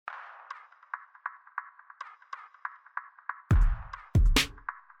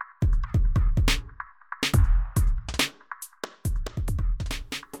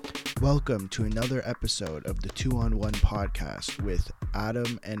Welcome to another episode of the 2-on-1 podcast with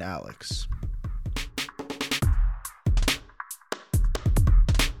Adam and Alex.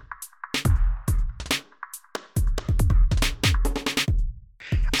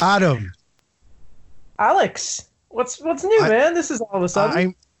 Adam. Alex, what's new, man? This is all of a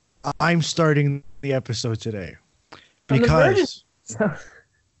sudden. I'm starting the episode today because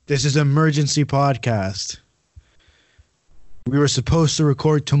this is an emergency podcast. We were supposed to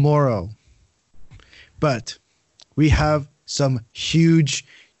record tomorrow, but we have some huge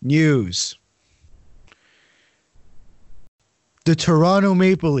news. The Toronto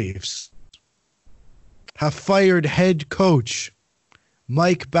Maple Leafs have fired head coach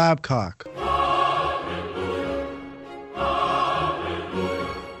Mike Babcock.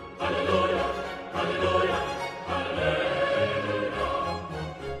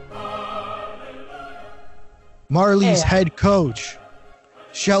 Marlies head coach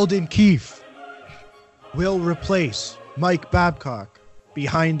Sheldon Keefe will replace Mike Babcock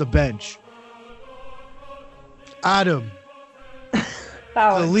behind the bench. Adam,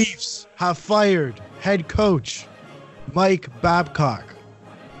 the Leafs have fired head coach Mike Babcock.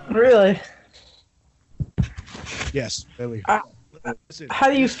 Really? Yes, really. How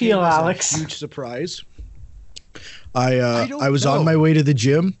do you feel, Alex? Huge surprise. I was on my way to the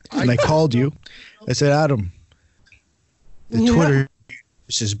gym and I called you. I said, Adam, the Twitter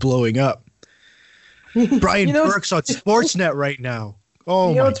is blowing up. Brian Burke's on Sportsnet right now.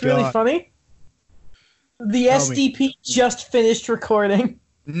 Oh, you know what's really funny? The SDP just finished recording.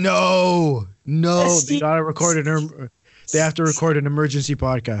 No, they gotta record they have to record an emergency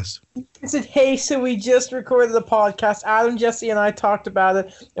podcast. I said, hey, so we just recorded a podcast. Adam, Jesse, and I talked about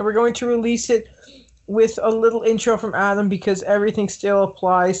it, and we're going to release it with a little intro from Adam because everything still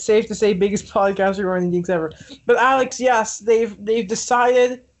applies. Safe to say, biggest podcast recording ever. But Alex, yes, they've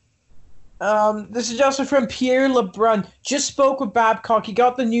decided. This is just from Pierre LeBrun. Just spoke with Babcock. He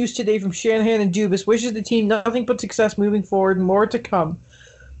got the news today from Shanahan and Dubas. Wishes the team nothing but success moving forward. More to come.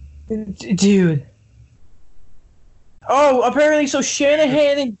 Dude. Oh, apparently, so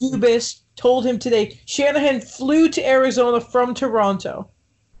Shanahan and Dubas told him today. Shanahan flew to Arizona from Toronto.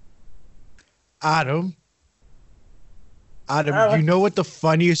 Adam, you know what the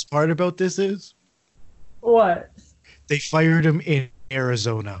funniest part about this is? What? They fired him in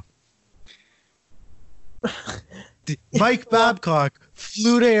Arizona. Mike Babcock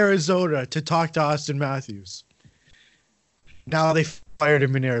flew to Arizona to talk to Austin Matthews. Now they fired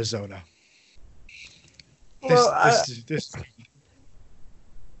him in Arizona.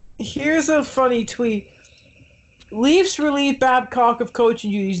 Here's a funny tweet. Leafs relieved Babcock of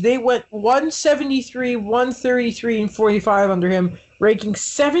coaching duties. They went 173, 133, and 45 under him, ranking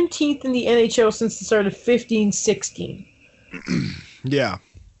 17th in the NHL since the start of 15-16. Yeah.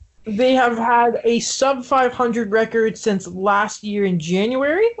 They have had a sub-500 record since last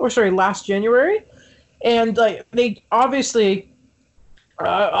January. And they obviously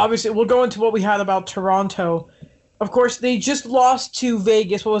we'll go into what we had about Toronto. Of course, they just lost to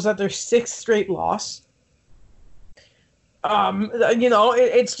Vegas. What was that? Their 6th straight loss.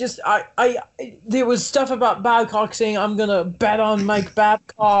 It's just there was stuff about Babcock saying I'm gonna bet on Mike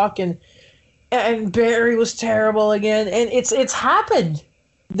Babcock and Barry was terrible again, and it's happened.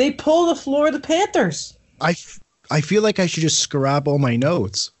 They pull the floor of the Panthers. I feel like I should just scrap all my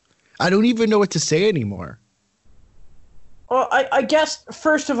notes. I don't even know what to say anymore. Well, I guess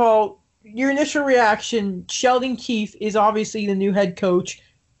first of all, your initial reaction: Sheldon Keefe is obviously the new head coach.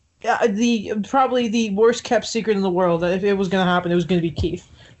 Probably the worst kept secret in the world that if it was going to happen, it was going to be Keefe.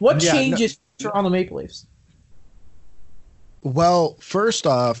 What changes for Toronto Maple Leafs? Well, first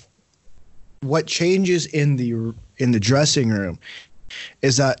off, what changes in the dressing room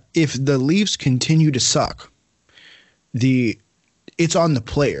is that if the Leafs continue to suck, it's on the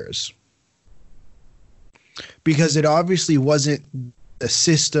players. Because it obviously wasn't a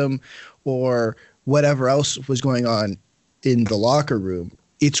system or whatever else was going on in the locker room.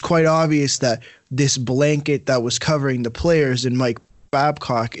 It's quite obvious that this blanket that was covering the players and Mike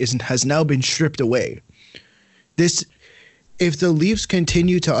Babcock has now been stripped away. If the Leafs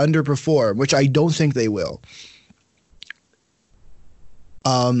continue to underperform, which I don't think they will,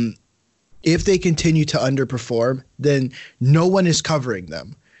 if they continue to underperform, then no one is covering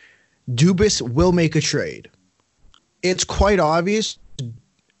them. Dubas will make a trade. It's quite obvious.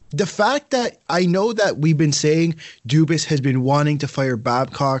 The fact that I know that we've been saying Dubas has been wanting to fire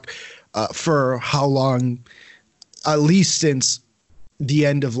Babcock for how long? At least since the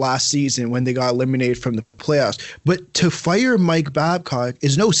end of last season when they got eliminated from the playoffs. But to fire Mike Babcock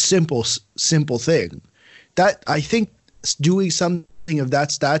is no simple thing. That I think doing something of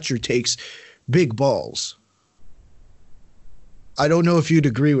that stature takes big balls. I don't know if you'd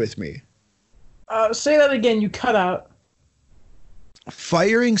agree with me. Say that again. You cut out.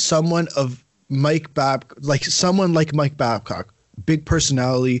 Firing someone of someone like Mike Babcock, big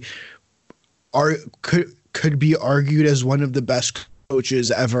personality, could be argued as one of the best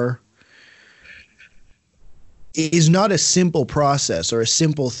coaches ever, is not a simple process or a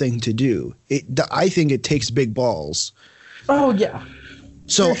simple thing to do. I think it takes big balls. Oh yeah.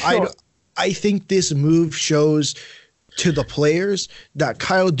 So sure. I think this move shows to the players that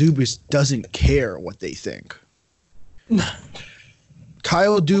Kyle Dubas doesn't care what they think.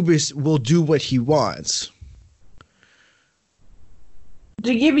 Kyle Dubas will do what he wants.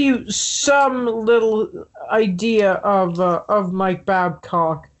 To give you some little idea of Mike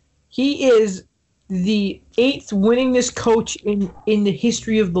Babcock, he is the 8th winningest coach in the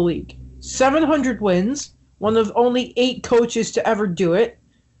history of the league. 700 wins, one of only 8 coaches to ever do it.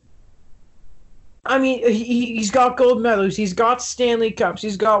 I mean, he's got gold medals, he's got Stanley Cups,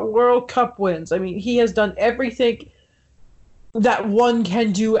 he's got World Cup wins. I mean, he has done everything that one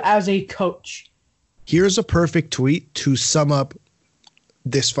can do as a coach. Here's a perfect tweet to sum up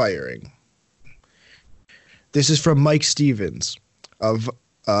this firing. This is from Mike Stevens of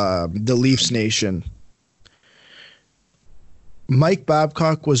the Leafs Nation. Mike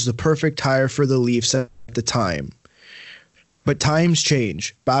Babcock was the perfect hire for the Leafs at the time. But times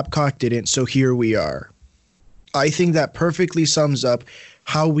change. Babcock didn't, so here we are. I think that perfectly sums up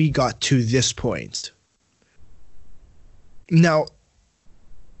how we got to this point. Now,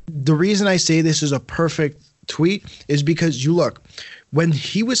 the reason I say this is a perfect tweet is because you look, when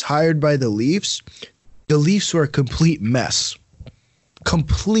he was hired by the Leafs were a complete mess.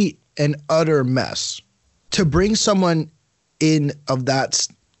 Complete and utter mess. To bring someone in of that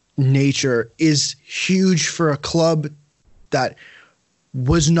nature is huge for a club that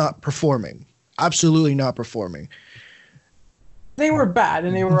was not performing. Absolutely not performing. They were bad,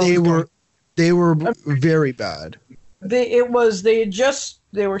 and they were very bad. They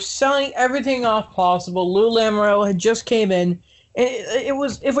were selling everything off possible. Lou Lamoriello had just came in, and it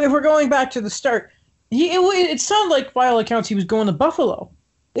was, if we're going back to the start, it sounded like by all accounts he was going to Buffalo.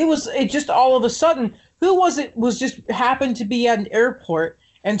 It just all of a sudden, who was it was just happened to be at an airport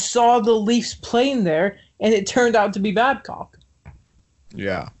and saw the Leafs plane there, and it turned out to be Babcock.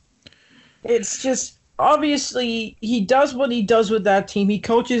 Yeah. It's just, obviously, he does what he does with that team. He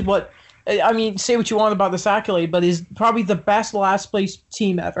coaches what, I mean, say what you want about this accolade, but is probably the best last place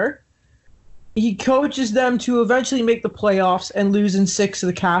team ever. He coaches them to eventually make the playoffs and lose in 6 to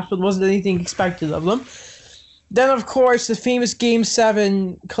the Caps, but wasn't anything expected of them. Then, of course, the famous Game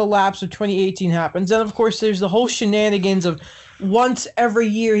 7 collapse of 2018 happens. Then, of course, there's the whole shenanigans of once every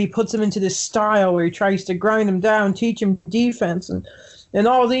year he puts them into this style where he tries to grind them down, teach them defense, and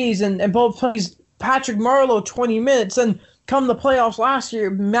all these, and both plays Patrick Marleau 20 minutes, and come the playoffs last year,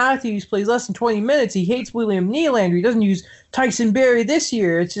 Matthews plays less than 20 minutes. He hates William Nylander. He doesn't use Tyson Barrie this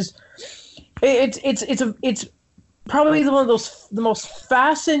year. It's just, it's probably one of the most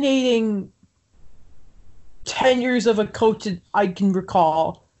fascinating tenures of a coach that I can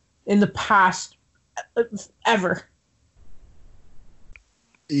recall in the past ever.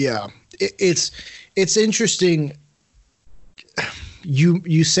 Yeah, it's interesting.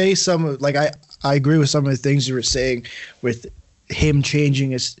 You say some of, like, I agree with some of the things you were saying with him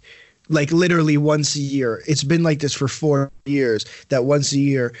changing his, like, literally once a year. It's been like this for 4 years, that once a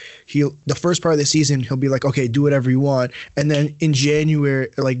year the first part of the season he'll be like, okay, do whatever you want, and then in January,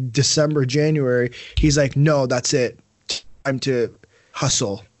 like December, January, he's like, no, that's it, time to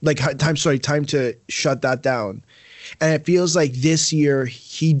hustle, like time to shut that down. And it feels like this year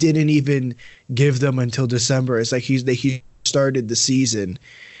he didn't even give them until December. It's like he started the season,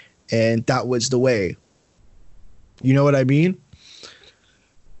 and that was the way. You know what I mean?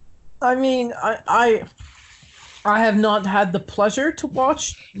 I mean, I have not had the pleasure to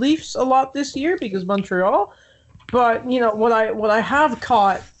watch Leafs a lot this year because Montreal, but you know what I have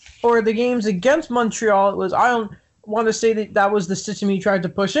caught, or the games against Montreal, it was, I don't want to say that was the system he tried to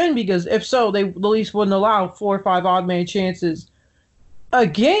push in, because if so, the Leafs wouldn't allow 4 or 5 odd man chances a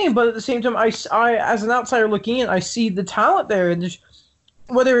game. But at the same time, I as an outsider looking in, I see the talent there, and just,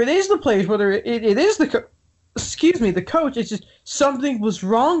 whether it is the players, whether it is the coach, it's just something was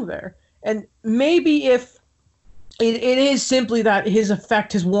wrong there. And maybe if it is simply that his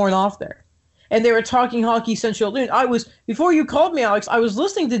effect has worn off there. And they were talking Hockey Central noon. Before you called me, Alex, I was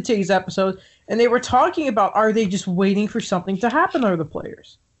listening to today's episode, and they were talking about, are they just waiting for something to happen to the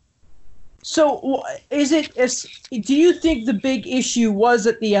players? So do you think the big issue was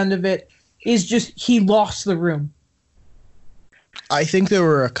at the end of it is just he lost the room? I think there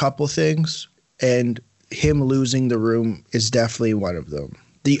were a couple things, and him losing the room is definitely one of them.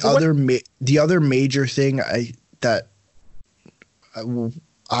 The other major thing that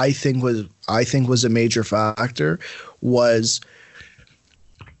I think was a major factor was,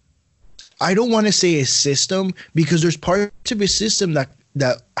 I don't want to say a system, because there's parts of his system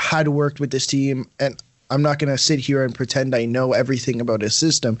that had worked with this team, and I'm not going to sit here and pretend I know everything about his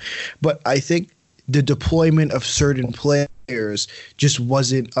system, but I think the deployment of certain players just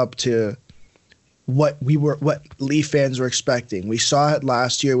wasn't up to what Leaf fans were expecting. We saw it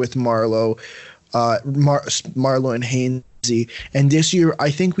last year with Marleau and Hainsey, and this year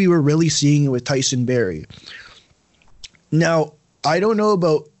I think we were really seeing it with Tyson Barrie. Now, I don't know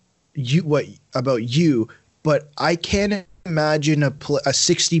about you, but I can't imagine a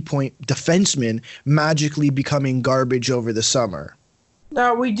 60-point defenseman magically becoming garbage over the summer.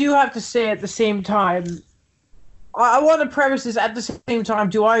 Now, we do have to say at the same time, I want to preface this at the same time.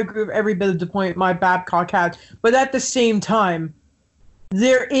 Do I agree with every bit of the point my Babcock had? But at the same time,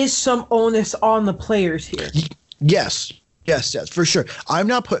 there is some onus on the players here. Yes, for sure. I'm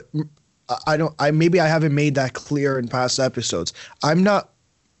not maybe I haven't made that clear in past episodes. I'm not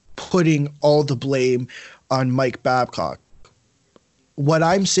putting all the blame on Mike Babcock. What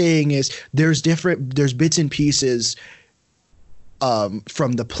I'm saying is there's bits and pieces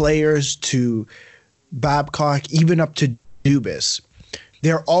from the players to Babcock, even up to Dubas.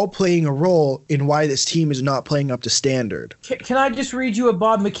 They're all playing a role in why this team is not playing up to standard. Can I just read you a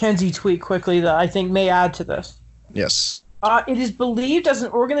Bob McKenzie tweet quickly that I think may add to this? Yes. It is believed as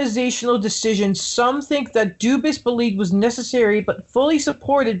an organizational decision, some think that Dubas believed was necessary but fully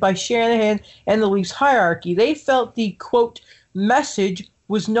supported by Shanahan and the Leafs hierarchy. They felt the, quote, message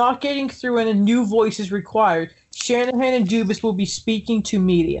was not getting through and a new voice is required. Shanahan and Dubas will be speaking to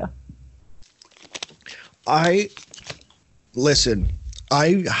media. I haven't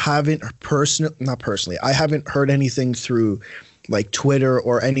I haven't heard anything through like Twitter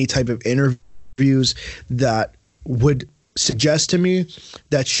or any type of interviews that would suggest to me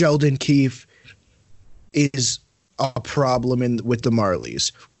that Sheldon Keefe is a problem with the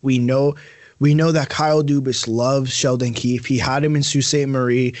Marlies. We know that Kyle Dubas loves Sheldon Keefe. He had him in Sault Ste.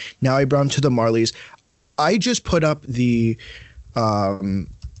 Marie. Now he brought him to the Marlies. I just put up the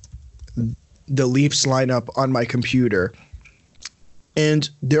Leafs lineup on my computer, and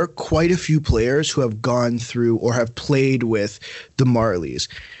there are quite a few players who have gone through or have played with the Marlies.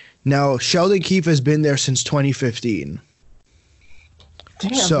 Now, Sheldon Keefe has been there since 2015.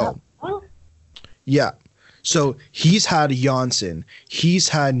 Damn, so, yeah. So he's had Janssen. He's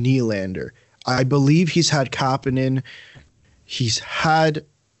had Nylander. I believe he's had Kapanen. He's had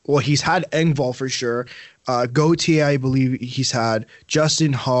Engvall for sure. Gauthier, I believe he's had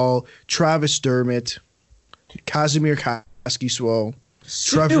Justin Hall, Travis Dermott, Casimir Kaskisuo,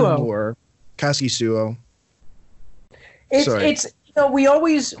 Trevor Moore, Kaskisuo. It's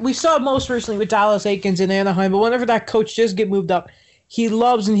we saw it most recently with Dallas Eakins in Anaheim, but whenever that coach does get moved up, he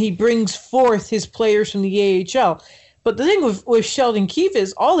loves and he brings forth his players from the AHL. But the thing with Sheldon Keefe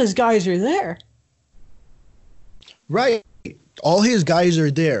is all his guys are there. Right. All his guys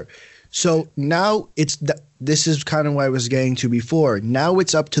are there. So now this is kind of what I was getting to before. Now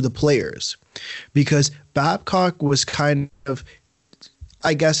it's up to the players, because Babcock was kind of,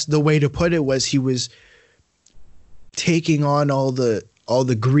 I guess the way to put it was, he was taking on all the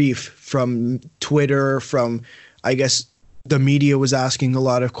grief from Twitter, from, I guess, the media was asking a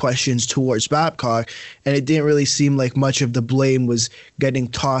lot of questions towards Babcock, and it didn't really seem like much of the blame was getting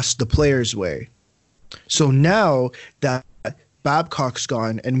tossed the players' way. So now that Babcock's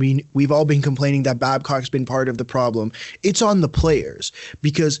gone, and we've all been complaining that Babcock's been part of the problem, it's on the players,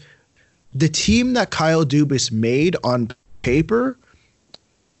 because the team that Kyle Dubas made on paper,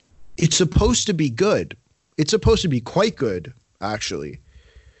 it's supposed to be good. It's supposed to be quite good, actually.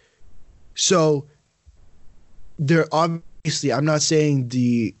 So there obviously, I'm not saying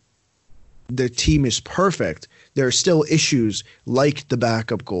the team is perfect. There are still issues like the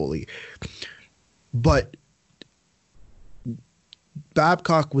backup goalie, but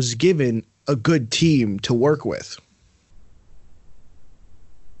Babcock was given a good team to work with.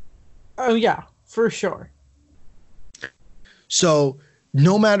 Oh, yeah, for sure. So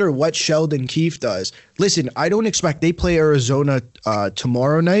no matter what Sheldon Keefe does, listen, I don't expect they play Arizona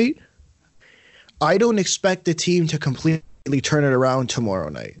tomorrow night. I don't expect the team to completely turn it around tomorrow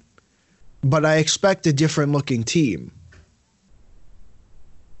night, but I expect a different looking team.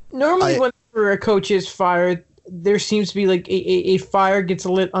 Normally, whenever a coach is fired, there seems to be like a fire gets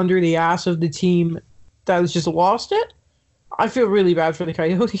lit under the ass of the team that has just lost it. I feel really bad for the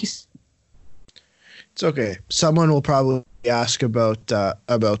Coyotes. It's okay. Someone will probably ask about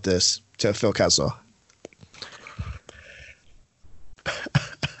this to Phil Kessel.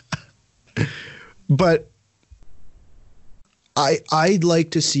 But I'd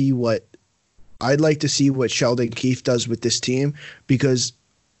like to see what Sheldon Keefe does with this team, because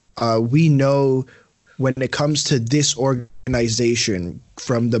we know when it comes to this organization,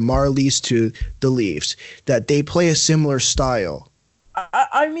 from the Marlies to the Leafs, that they play a similar style.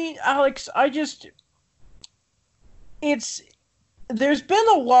 I mean, Alex, there's been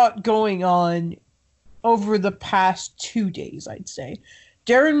a lot going on over the past 2 days, I'd say.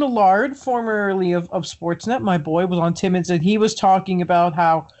 Darren Millard, formerly of Sportsnet, my boy, was on Timmins, and he was talking about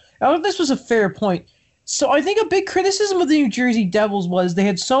how, this was a fair point. So I think a big criticism of the New Jersey Devils was they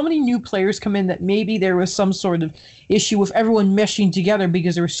had so many new players come in that maybe there was some sort of issue with everyone meshing together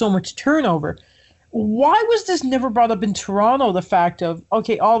because there was so much turnover. Why was this never brought up in Toronto, the fact of,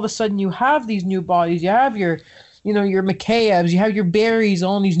 okay, all of a sudden you have these new bodies, you have your Mikheyevs, you have your Barrys,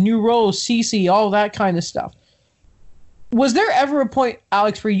 all these new roles, CC, all that kind of stuff. Was there ever a point,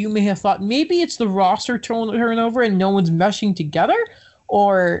 Alex, where you may have thought maybe it's the roster turnover and no one's meshing together?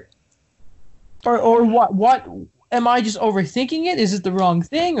 Or what? What, am I just overthinking it? Is it the wrong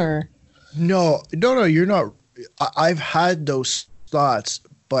thing? Or No, you're not. I've had those thoughts,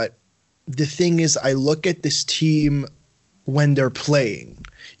 but the thing is, I look at this team when they're playing.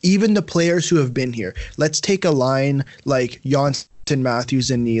 Even the players who have been here. Let's take a line like Johnston,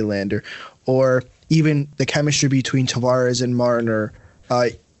 Matthews, and Nylander, or even the chemistry between Tavares and Marner.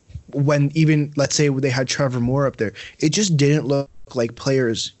 When even, let's say, they had Trevor Moore up there, it just didn't look like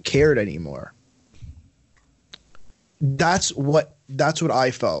players cared anymore. That's what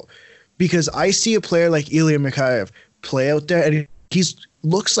I felt, because I see a player like Ilya Mikheyev play out there, and he's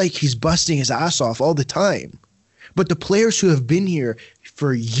looks like he's busting his ass off all the time. But the players who have been here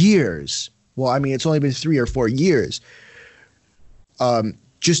for years, well, I mean, it's only been 3 or 4 years,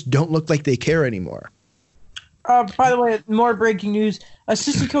 just don't look like they care anymore. By the way, more breaking news.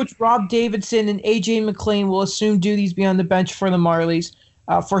 Assistant coach Rob Davidson and A.J. McLean will assume duties beyond the bench for the Marlies,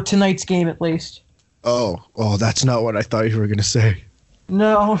 for tonight's game at least. Oh, that's not what I thought you were going to say.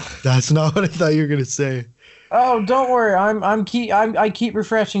 No. That's not what I thought you were going to say. Oh, don't worry. I keep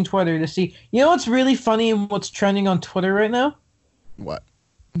refreshing Twitter to see. You know what's really funny and what's trending on Twitter right now? What?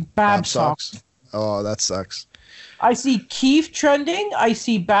 Babsocks. Oh, that sucks. I see Keefe trending. I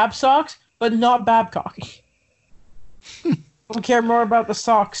see Babsocks, but not Babcock. I care more about the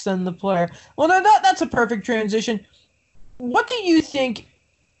socks than the player. Well, that's a perfect transition. What do you think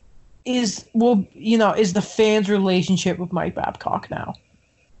is the fans' relationship with Mike Babcock now?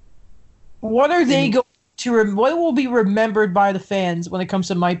 What are they going to? What will be remembered by the fans when it comes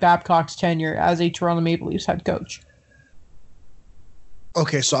to Mike Babcock's tenure as a Toronto Maple Leafs head coach?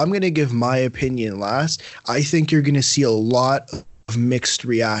 Okay, so I'm going to give my opinion last. I think you're going to see a lot of mixed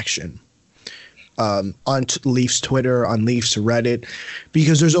reaction on Leafs Twitter, on Leafs Reddit,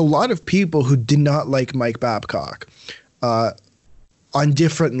 because there's a lot of people who did not like Mike Babcock on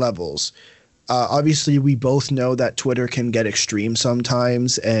different levels. Obviously, we both know that Twitter can get extreme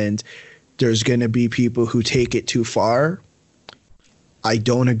sometimes, and there's going to be people who take it too far. I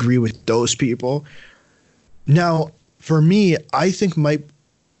don't agree with those people. Now, for me, I think Mike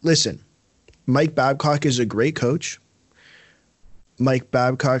Babcock is a great coach. Mike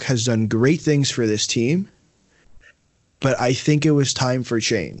Babcock has done great things for this team, but I think it was time for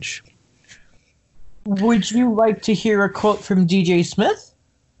change. Would you like to hear a quote from DJ Smith?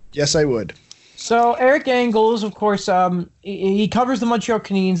 Yes, I would. So Eric Engels, of course, he covers the Montreal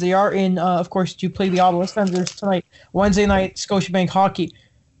Canadiens. They are in, of course, to play the Ottawa Senators tonight, Wednesday night, Scotiabank Hockey.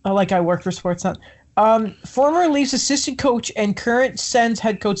 Like I work for Sportsnet. Former Leafs assistant coach and current Sens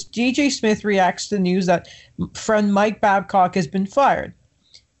head coach DJ Smith reacts to the news that friend Mike Babcock has been fired.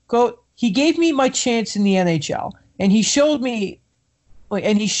 Quote, "He gave me my chance in the NHL, and he showed me the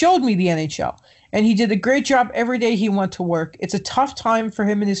NHL, and he did a great job every day he went to work. It's a tough time for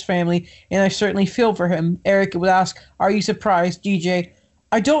him and his family, and I certainly feel for him." Eric would ask, "Are you surprised, DJ?"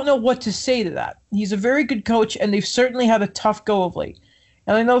 I don't know what to say to that. He's a very good coach, and they've certainly had a tough go of late.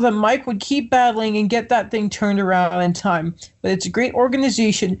 And I know that Mike would keep battling and get that thing turned around in time. But it's a great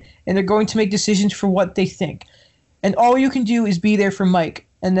organization, and they're going to make decisions for what they think. And all you can do is be there for Mike.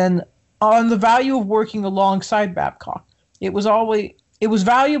 And then on the value of working alongside Babcock, it was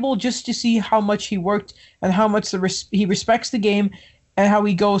valuable just to see how much he worked and how much he respects the game and how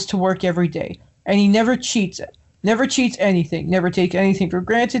he goes to work every day. And he never cheats it. Never cheats anything. Never takes anything for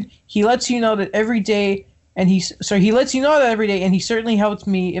granted. He lets you know that every day. And he lets you know that every day, and he certainly helped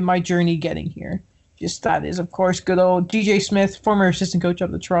me in my journey getting here. Just that is, of course, good old DJ Smith, former assistant coach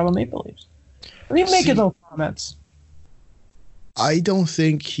of the Toronto Maple Leafs. What do you make of those comments? I don't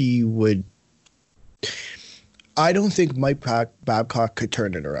think he would. I don't think Mike Babcock could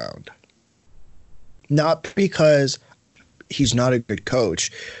turn it around. Not because he's not a good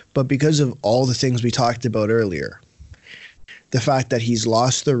coach, but because of all the things we talked about earlier. The fact that he's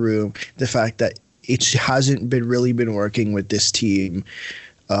lost the room, the fact that it hasn't been working with this team,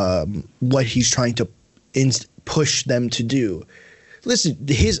 what he's trying to push them to do. Listen,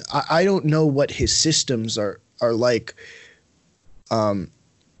 I don't know what his systems are like,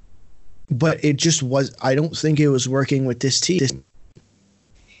 but it just was. I don't think it was working with this team.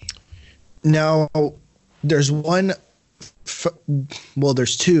 Now, there's one. Well,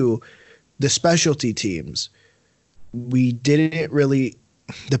 there's two. The specialty teams. We didn't really.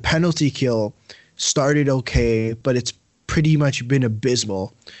 The penalty kill started okay, but it's pretty much been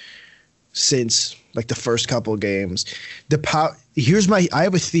abysmal since like the first couple games. I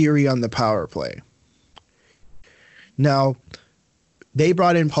have a theory on the power play. Now, they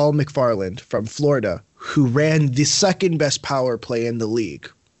brought in Paul McFarland from Florida, who ran the second best power play in the league.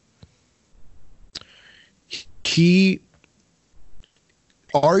 He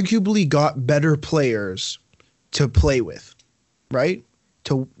arguably got better players to play with, right?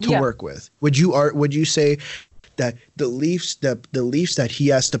 To work with. Would you say that the Leafs that he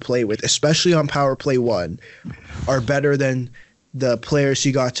has to play with, especially on power play 1, are better than the players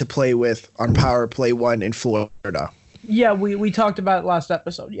he got to play with on power play 1 in Florida? Yeah, we talked about it last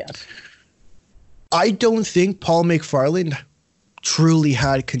episode, yes. I don't think Paul McFarland truly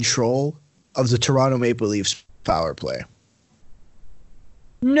had control of the Toronto Maple Leafs power play.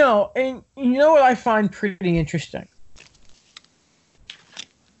 No, and you know what I find pretty interesting?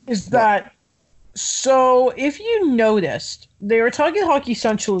 Is that, so if you noticed, they were talking Hockey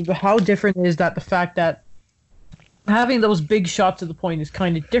Central about how different it is that the fact that having those big shots at the point is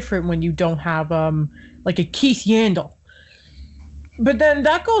kind of different when you don't have like a Keith Yandle. But then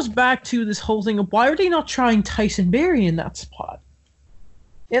that goes back to this whole thing of why are they not trying Tyson Barrie in that spot?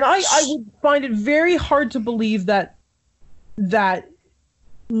 And I would find it very hard to believe that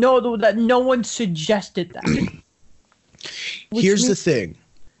no one suggested that. Here's the thing.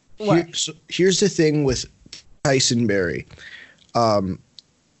 Here's the thing with Tyson Barrie.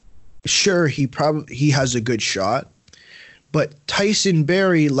 Sure, he has a good shot, but Tyson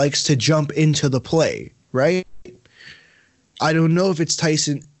Barrie likes to jump into the play, right? I don't know if it's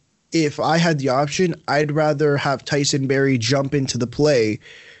Tyson. If I had the option, I'd rather have Tyson Barrie jump into the play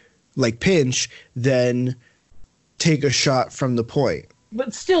like pinch than take a shot from the point.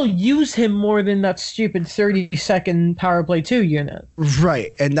 But still use him more than that stupid 30-second power play 2 unit.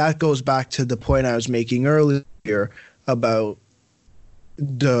 Right, and that goes back to the point I was making earlier about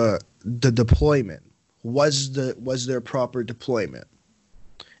the deployment. Was there proper deployment?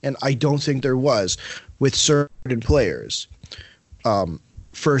 And I don't think there was with certain players.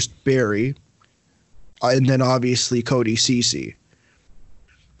 First Barrie, and then obviously Cody Ceci,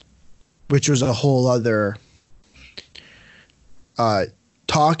 which was a whole other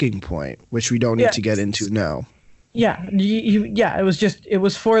talking point, which we don't need to get into now. Yeah, it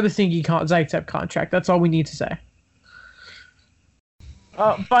was for the thingy Zaitsev contract. That's all we need to say.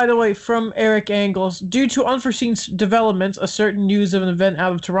 By the way, from Eric Angles, due to unforeseen developments, a certain news of an event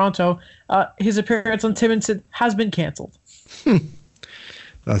out of Toronto, his appearance on Tim and Sid has been canceled.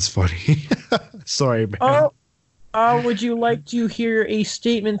 That's funny. Sorry, man. Would you like to hear a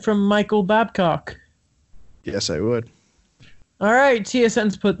statement from Michael Babcock? Yes, I would. All right,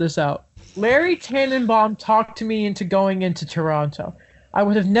 TSN's put this out. Larry Tannenbaum talked to me into going into Toronto. I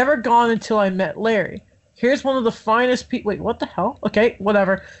would have never gone until I met Larry. Here's one of the finest people. Wait, what the hell? Okay,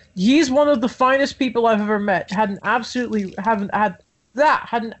 whatever. He's one of the finest people I've ever met. Had an absolutely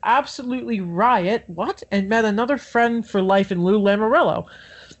riot. What? And met another friend for life in Lou Lamoriello.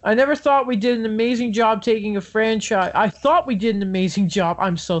 I never thought we did an amazing job taking a franchise. I thought we did an amazing job.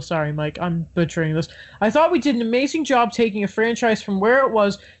 I'm so sorry, Mike. I'm butchering this. I thought we did an amazing job taking a franchise from where it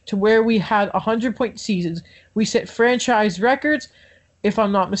was to where we had 100-point seasons. We set franchise records. If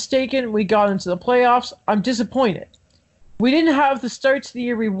I'm not mistaken, we got into the playoffs. I'm disappointed. We didn't have the start to the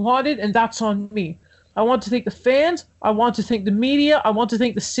year we wanted, and that's on me. I want to thank the fans. I want to thank the media. I want to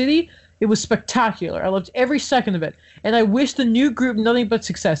thank the city. It was spectacular. I loved every second of it. And I wish the new group nothing but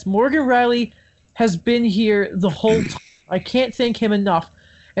success. Morgan Riley has been here the whole time. I can't thank him enough.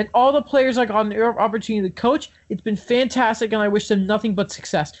 And all the players I got an opportunity to coach, it's been fantastic, and I wish them nothing but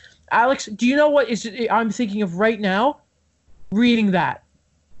success. Alex, do you know what I'm thinking of right now? Reading that.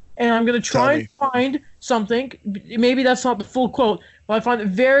 And I'm going to try and find something. Maybe that's not the full quote, but I find it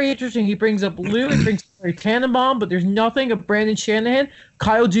very interesting. He brings up Lou, he brings up Larry Tannenbaum, but there's nothing of Brandon Shanahan,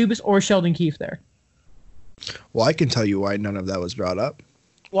 Kyle Dubas, or Sheldon Keefe there. Well, I can tell you why none of that was brought up.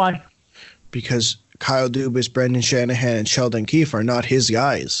 Why? Because Kyle Dubas, Brendan Shanahan, and Sheldon Keefe are not his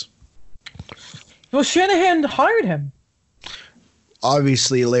guys. Well, Shanahan hired him.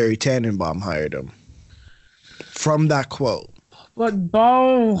 Obviously, Larry Tannenbaum hired him. From that quote. But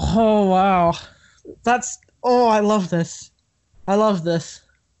wow, I love this. I love this.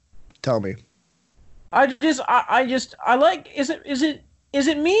 Tell me. I like. Is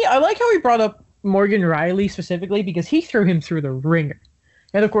it me? I like how he brought up Morgan Riley specifically because he threw him through the ringer,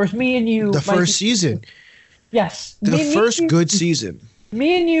 and of course, me and you. The first season. Yes, The first good season.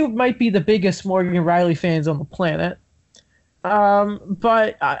 Me and you might be the biggest Morgan Riley fans on the planet.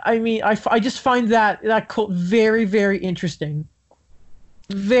 But I just find that quote very, very interesting.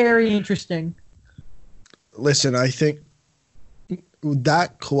 Very interesting. Listen, I think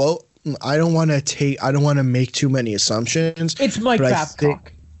that quote, I don't want to make too many assumptions. It's Mike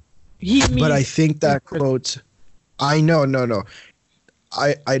Babcock. But I think that quote, no.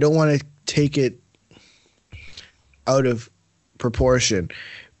 I don't want to take it out of proportion,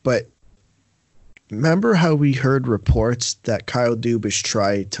 but remember how we heard reports that Kyle Dubas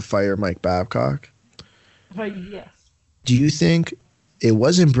tried to fire Mike Babcock? Yes. Do you think it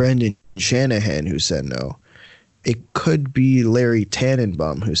wasn't Brendan Shanahan who said no? It could be Larry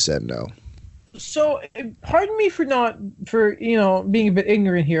Tannenbaum who said no. So, pardon me for being a bit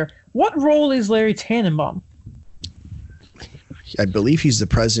ignorant here. What role is Larry Tannenbaum? I believe he's the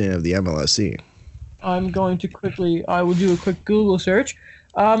president of the MLSE. I will do a quick Google search.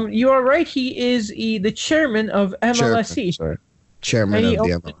 You are right. He is the chairman of MLSE. Chairman of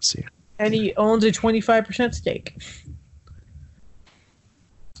the MLSE. And he owns a 25% stake.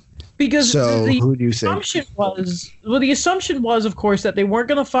 Because who do you think? The assumption was, of course, that they weren't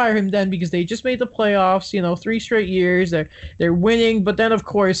going to fire him then because they just made the playoffs, 3 straight years. They're winning, but then, of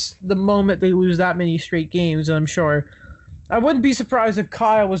course, the moment they lose that many straight games, I'm sure, I wouldn't be surprised if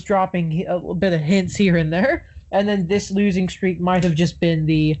Kyle was dropping a little bit of hints here and there, and then this losing streak might have just been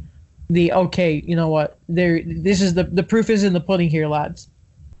the okay, you know what? This is the proof is in the pudding here, lads.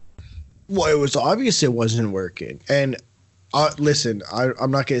 Well, it was obvious it wasn't working, and. Listen,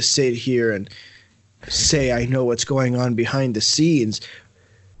 I'm not going to sit here and say I know what's going on behind the scenes,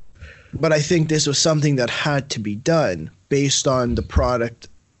 but I think this was something that had to be done based on the product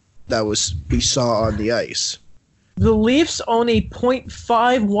that we saw on the ice. The Leafs own a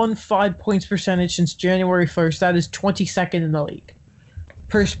 .515 points percentage since January 1st. That is 22nd in the league,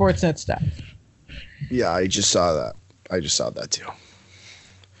 per Sportsnet stats. Yeah, I just saw that. I just saw that too.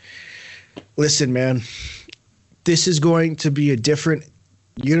 Listen, man. This is going to be a different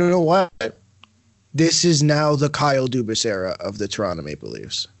 – you know what? This is now the Kyle Dubas era of the Toronto Maple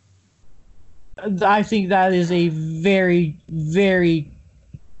Leafs. I think that is a very, very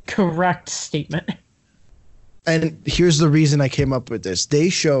correct statement. And here's the reason I came up with this.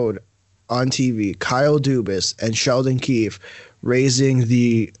 They showed on TV Kyle Dubas and Sheldon Keefe raising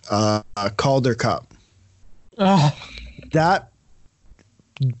the Calder Cup. Oh. That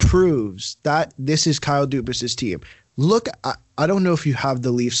proves that this is Kyle Dubas' team. Look, I don't know if you have the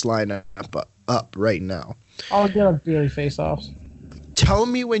Leafs lineup up right now. I'll get up daily face-offs. Tell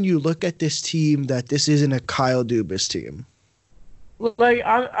me when you look at this team that this isn't a Kyle Dubas team. Like,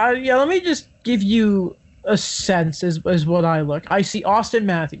 let me just give you a sense as what I look. I see Austin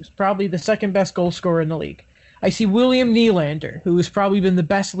Matthews, probably the second best goal scorer in the league. I see William Nylander, who has probably been the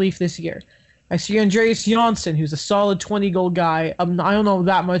best Leaf this year. I see Andreas Johnsson, who's a solid 20-goal guy. I don't know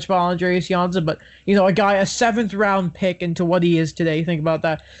that much about Andreas Johnsson, but, a guy, a 7th-round pick into what he is today. Think about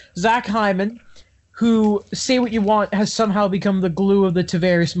that. Zach Hyman, who, say what you want, has somehow become the glue of the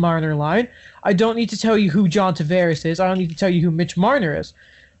Tavares-Marner line. I don't need to tell you who John Tavares is. I don't need to tell you who Mitch Marner is.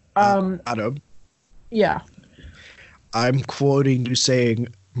 Adam. Yeah. I'm quoting you saying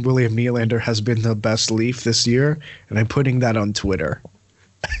William Nylander has been the best Leaf this year, and I'm putting that on Twitter.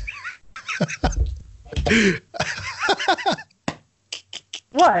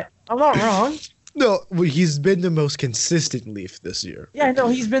 What? I'm not wrong. No, he's been the most consistent Leaf this year. Yeah, no,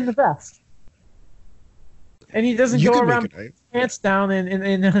 he's been the best. And he doesn't go around pants down,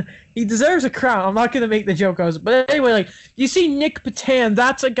 and he deserves a crown. I'm not going to make the joke. But anyway, you see Nick Patan,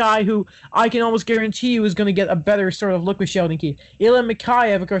 that's a guy who I can almost guarantee you is going to get a better sort of look with Sheldon Keefe. Ilya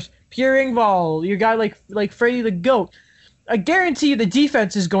Mikheyev, of course, Pierre Engvall, your guy like Freddie the Goat. I guarantee you the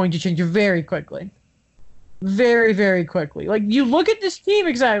defense is going to change very quickly. Very, very quickly. You look at this team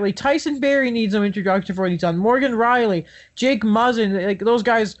exactly. Tyson Barrie needs no introduction for what he's done. Morgan Riley, Jake Muzzin, those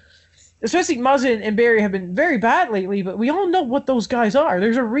guys. especially Muzzin and Barry have been very bad lately, but we all know what those guys are.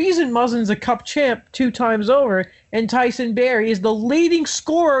 There's a reason Muzzin's a Cup champ 2 times over, and Tyson Barrie is the leading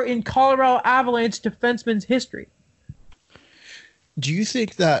scorer in Colorado Avalanche defensemen's history. Do you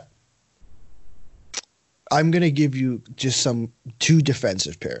think that I'm going to give you just 2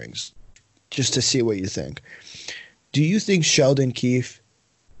 defensive pairings just to see what you think. Do you think Sheldon Keefe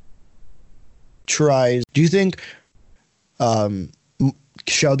tries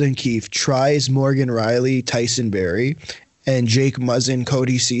Sheldon Keefe tries Morgan Rielly, Tyson Barrie, and Jake Muzzin,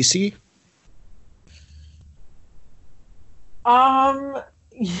 Cody Ceci? I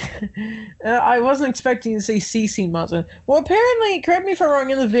wasn't expecting to say Ceci Muzzin. Well, apparently, correct me if I'm wrong,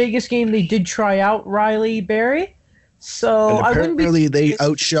 in the Vegas game they did try out Rielly Barrie. So and I wouldn't be. They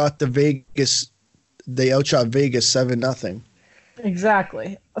outshot Vegas 7-0.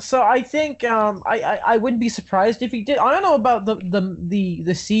 Exactly. So I think I wouldn't be surprised if he did. I don't know about the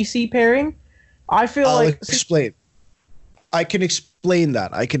CC pairing. I feel I'll like explain. I can explain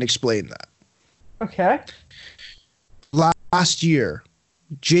that. Okay. Last year,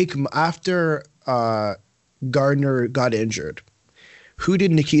 Jake, after Gardner got injured, who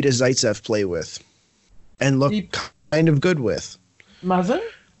did Nikita Zaitsev play with and look kind of good with? Muzzin?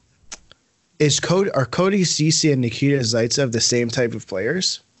 Are Cody Ceci and Nikita Zaitsev the same type of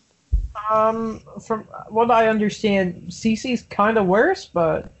players? From what I understand, Ceci's kind of worse,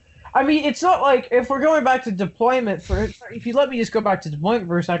 but I mean, it's not like if we're going back to deployment if you let me just go back to deployment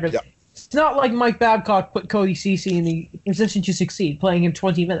for a second. Yeah. It's not like Mike Babcock put Cody Ceci in the position to succeed, playing him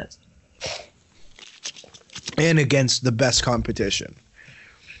 20 minutes. And against the best competition.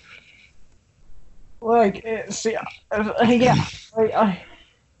 Like,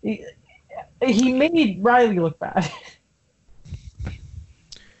 he made Rielly look bad.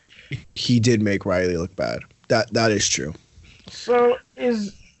 He did make Rielly look bad. That is true. So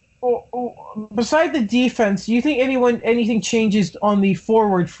beside the defense, do you think anything changes on the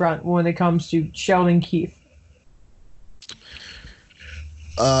forward front when it comes to Sheldon Keefe?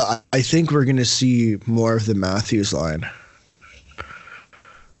 I think we're going to see more of the Matthews line.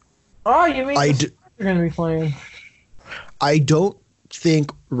 Oh, you mean they're going to be playing? I don't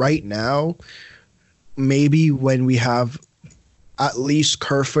think right now, maybe when we have at least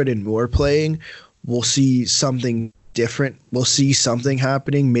Kerfoot and Moore playing, we'll see something different. We'll see something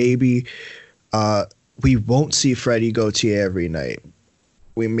happening. Maybe we won't see Freddie Gauthier every night.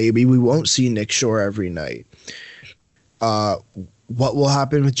 We won't see Nick Shore every night. What will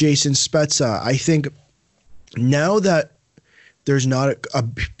happen with Jason Spezza? I think now that there's not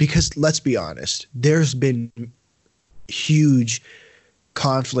because let's be honest, there's been huge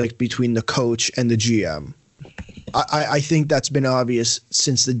conflict between the coach and the GM. I think that's been obvious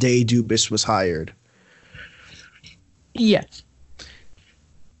since the day Dubas was hired. Yes.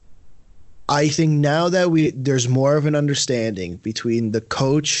 I think now that there's more of an understanding between the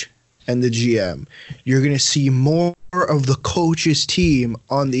coach and the GM, you're going to see more of the coach's team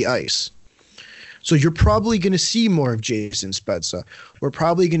on the ice. So you're probably going to see more of Jason Spezza. We're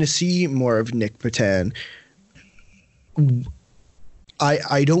probably going to see more of Nick Petan.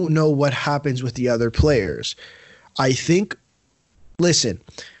 I don't know what happens with the other players. I think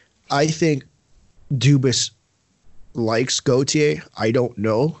Dubas likes Gauthier. I don't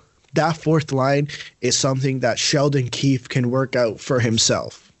know. That fourth line is something that Sheldon Keefe can work out for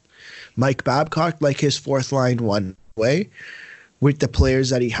himself. Mike Babcock liked his fourth line one way with the players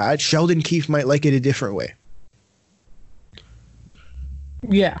that he had. Sheldon Keefe might like it a different way.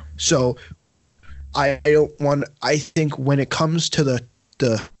 Yeah. So I think when it comes to the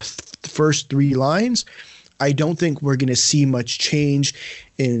first 3 lines, I don't think we're going to see much change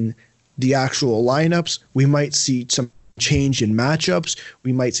in the actual lineups. We might see some change in matchups.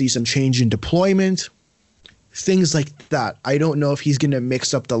 We might see some change in deployment, things like that. I don't know if he's going to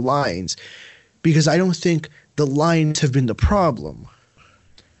mix up the lines because I don't think the lines have been the problem.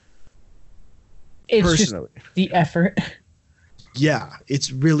 It's personally. Just the effort. Yeah,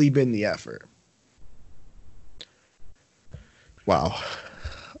 it's really been the effort. Wow.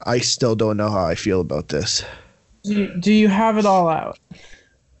 I still don't know how I feel about this. Do you have it all out?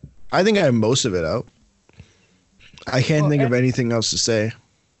 I think I have most of it out. I can't think of anything else to say.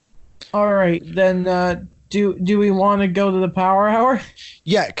 All right, then do we want to go to the Power Hour?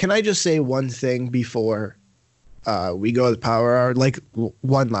 Yeah, can I just say one thing before we go to the Power Hour? Like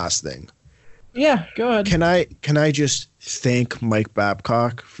one last thing. Yeah, go ahead. Can I just thank Mike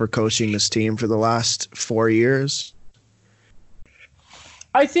Babcock for coaching this team for the last 4 years?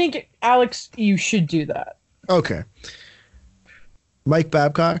 I think, Alex, you should do that. Okay. Mike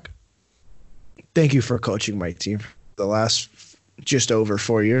Babcock, thank you for coaching my team for the last just over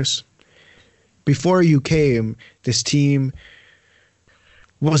 4 years. before you came, this team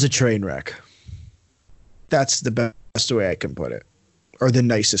was a train wreck. That's the best way I can put it, or the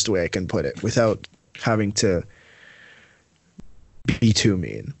nicest way I can put it, without having to be too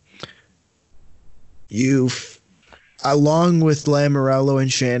mean. Along with Lamoriello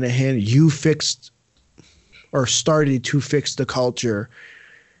and Shanahan, you fixed or started to fix the culture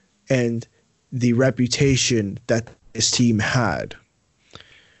and the reputation that this team had.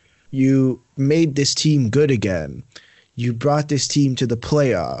 You made this team good again. You brought this team to the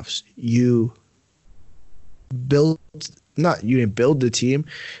playoffs. You didn't build the team,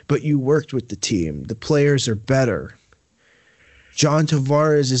 but you worked with the team. The players are better. John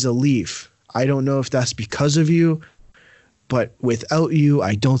Tavares is a Leaf. I don't know if that's because of you, but without you,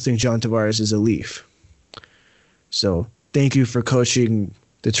 I don't think John Tavares is a Leaf. So thank you for coaching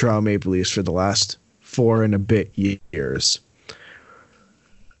the Toronto Maple Leafs for the last 4 and a bit years.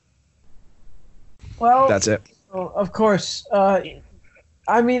 Well, that's it. Of course.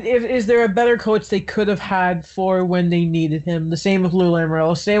 I mean, is there a better coach they could have had for when they needed him? The same with Lou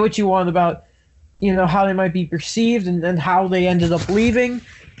Lamoriello. Say what you want about, how they might be perceived and how they ended up leaving,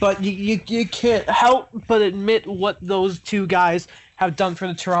 but you can't help but admit what those two guys have done for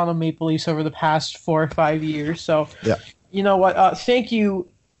the Toronto Maple Leafs over the past 4 or 5 years. So, yeah. You know what? Thank you,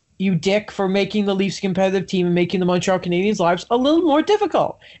 Dick, for making the Leafs a competitive team and making the Montreal Canadiens' lives a little more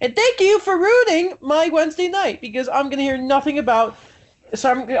difficult. And thank you for ruining my Wednesday night, because I'm going to hear nothing about. So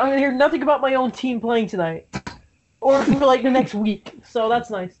I'm going to hear nothing about my own team playing tonight, or for like the next week. So that's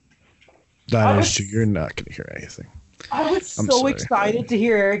nice. That is true. You're not going to hear anything. I was so excited to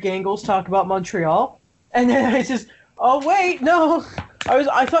hear Eric Engels talk about Montreal, and then I just, oh wait, no.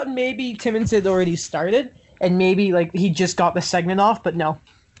 I thought maybe Timmins had already started, and maybe like he just got the segment off, but no.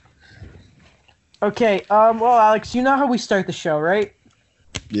 Okay, well, Alex, you know how we start the show, right?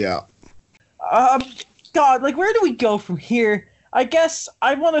 Yeah. God, like, where do we go from here? I guess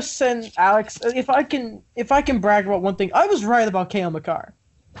I want to send Alex, if I can brag about one thing, I was right about Cale Makar.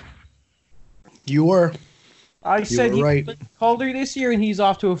 You were. I said he right. was Calder this year, and he's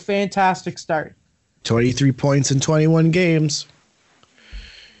off to a fantastic start. 23 points in 21 games.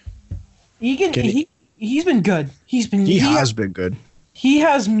 He's been good. He has been good. He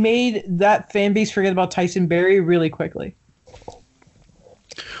has made that fan base forget about Tyson Barrie really quickly.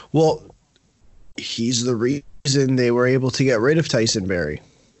 Well, he's the reason they were able to get rid of Tyson Barrie.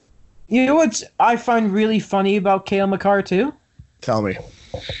 You know what I find really funny about Cale Makar, too? Tell me.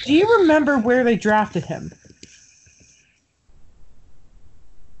 Do you remember where they drafted him?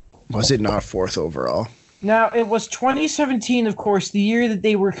 Was it not 4th overall? Now, it was 2017, of course, the year that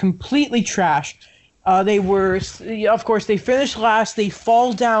they were completely trashed. They finished last. They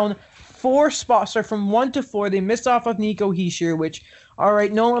fall down 4 spots, or from 1 to 4. They missed off of Nico Hischier, which, all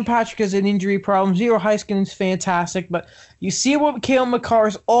right, Nolan Patrick has an injury problem. Zero Heiskanen's fantastic, but you see what Cale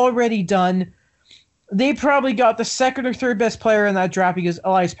Makar's already done. They probably got the 2nd or 3rd best player in that draft because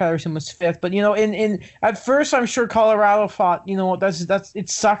Elias Pettersson was 5th. But at first, I'm sure Colorado thought, it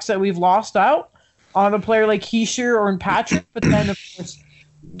sucks that we've lost out on a player like Hischier or in Patrick. But then, of course,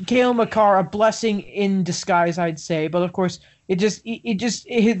 Cale Makar, a blessing in disguise, I'd say. But of course,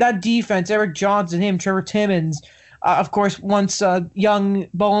 that defense, Eric Johnson, him, Trevor Timmins, of course, once young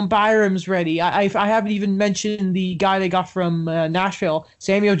Bowen Byram's ready. I haven't even mentioned the guy they got from Nashville,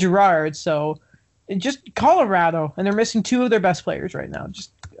 Samuel Girard. So just Colorado, and they're missing 2 of their best players right now.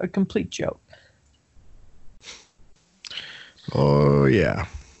 Just a complete joke. Oh, yeah.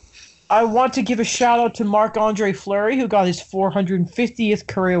 I want to give a shout-out to Marc-Andre Fleury, who got his 450th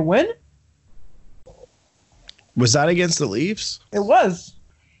career win. Was that against the Leafs? It was.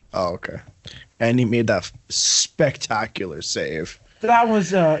 Oh, okay. And he made that spectacular save. That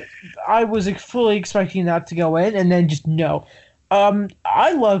was, I was fully expecting that to go in, and then just no.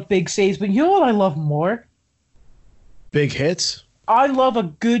 I love big saves, but you know what I love more? Big hits? I love a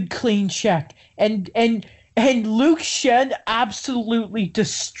good, clean check. And Luke Schenn absolutely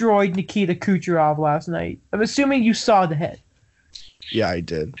destroyed Nikita Kucherov last night. I'm assuming you saw the hit. Yeah, I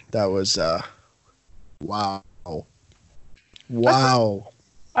did. That was, wow. Wow.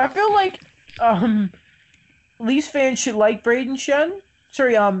 I feel like Leafs fans should like Braden Schenn.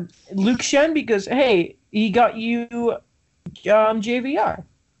 Sorry, Luke Schenn, because, hey, he got you JVR.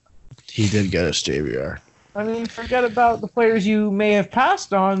 He did get us JVR. I mean, forget about the players you may have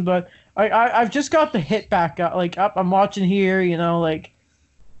passed on, but I've just got the hit back up. I'm watching here,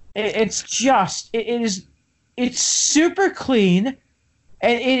 it's super clean,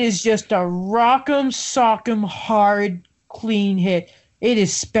 and it is just a rock'em sock'em hard clean hit. It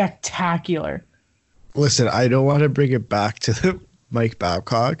is spectacular. Listen, I don't want to bring it back to the Mike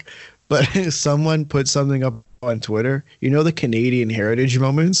Babcock, But someone put something up on Twitter. You know the Canadian Heritage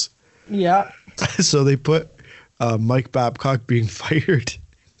moments? Yeah. So they put Mike Babcock being fired.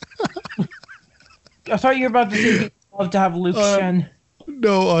 I thought you were about to say he'd love to have Luke Shen.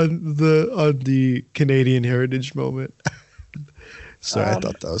 No, on the Canadian Heritage moment. Sorry, I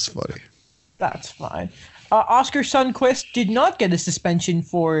thought that was funny. That's fine. Oscar Sundquist did not get a suspension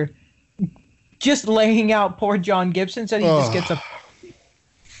for just laying out poor John Gibson. Said he just gets a.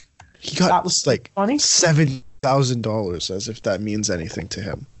 He got like funny. $7,000, as if that means anything to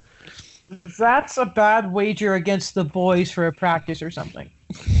him. That's a bad wager against the boys for a practice or something.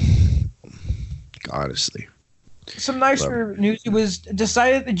 Honestly. Some nicer news. It was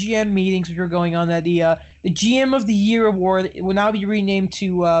decided at the GM meetings which were going on that the GM of the Year award will now be renamed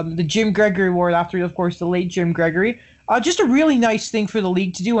to the Jim Gregory Award after, of course, the late Jim Gregory. Just a really nice thing for the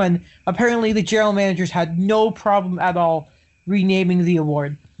league to do, and apparently the general managers had no problem at all renaming the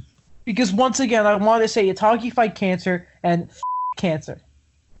award. Because once again, I want to say it's hockey fight cancer and cancer.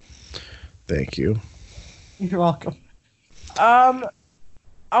 Thank you. You're welcome.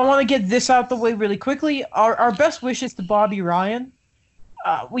 I want to get this out the way really quickly. Our best wishes to Bobby Ryan.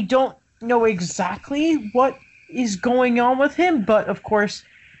 We don't know exactly what is going on with him, but of course,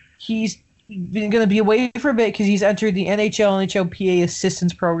 he's going to be away for a bit because he's entered the NHLPA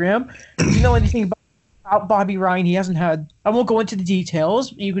assistance program. If you know anything about Bobby Ryan, he hasn't had. I won't go into the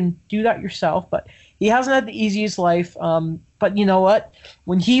details. You can do that yourself, but he hasn't had the easiest life. But you know what?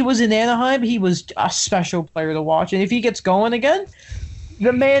 When he was in Anaheim, he was a special player to watch, and if he gets going again,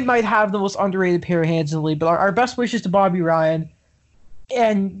 the man might have the most underrated pair of hands in the league. But our best wishes to Bobby Ryan.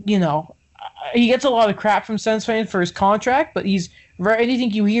 And, you know, he gets a lot of crap from Sens fans for his contract, but anything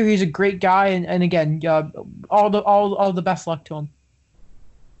you hear, he's a great guy. And again, all the best luck to him.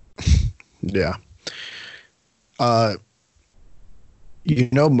 Yeah. You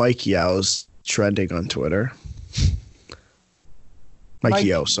know Mike Yao's trending on Twitter? Mike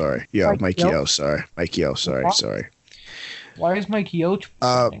Yeo, sorry. Yeah, Mike Yeo, sorry. Mike Yeo, sorry. Why is Mike Yeo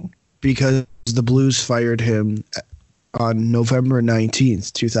trending? Because the Blues fired him on November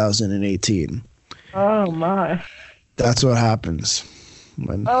 19th, 2018. Oh, my. That's what happens.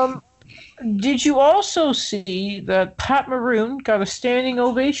 Did you also see that Pat Maroon got a standing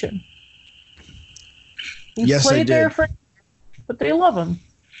ovation? Yes, I did. There but they love him.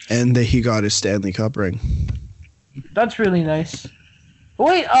 And he got his Stanley Cup ring. That's really nice.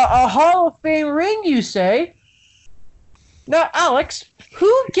 Wait, a Hall of Fame ring, you say? Now, Alex,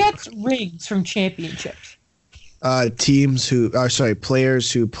 who gets rings from championships?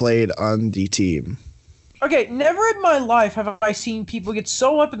 Players who played on the team. Okay, never in my life have I seen people get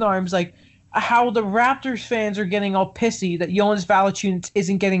so up in arms like how the Raptors fans are getting all pissy that Jonas Valanciunas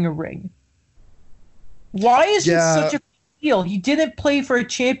isn't getting a ring. Why is it such a big deal? He didn't play for a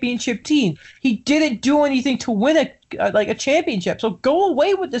championship team. He didn't do anything to win a championship. So go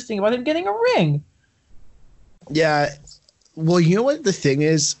away with this thing about him getting a ring. Yeah. Well, you know what the thing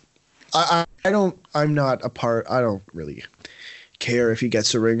is? I don't really care if he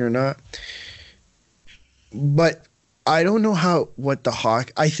gets a ring or not. But I don't know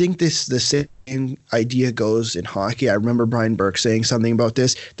I think the same idea goes in hockey. I remember Brian Burke saying something about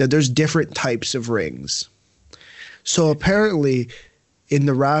this, that there's different types of rings. So apparently in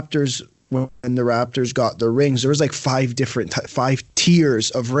the Raptors, when the Raptors got the rings, there was like five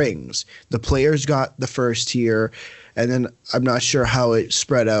tiers of rings. The players got the first tier, and then I'm not sure how it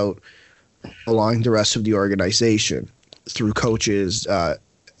spread out along the rest of the organization through coaches,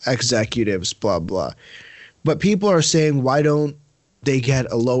 executives, blah, blah. But people are saying, why don't they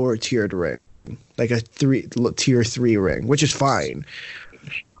get a lower tiered ring, like a tier 3 ring, which is fine.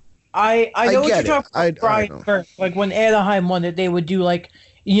 I know what you're talking about, Brian Burke. Like when Anaheim won it, they would do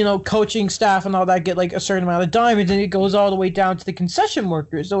coaching staff and all that get like a certain amount of diamonds, and it goes all the way down to the concession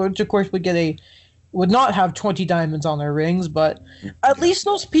workers. So which of course would not have 20 diamonds on their rings, but at least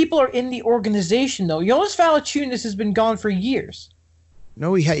those people are in the organization though. Jonas Valanciunas has been gone for years.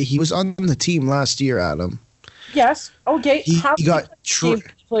 No, he was on the team last year, Adam. Yes. Okay. He got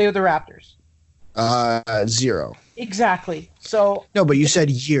play with the Raptors. 0. Exactly. So no, but you said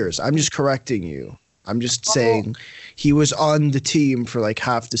years. I'm just correcting you. I'm just saying he was on the team for like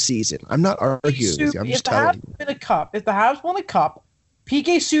half the season. I'm not arguing with you. I'm just telling you. If the Habs won a cup,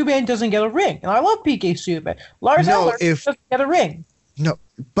 PK Subban doesn't get a ring, and I love PK Subban. Lars Eller doesn't get a ring. No,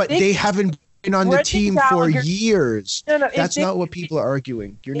 but they haven't been on the team for years. No, that's not what people are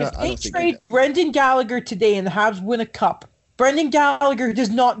arguing. If they trade Brendan Gallagher today and the Habs win a cup, Brendan Gallagher does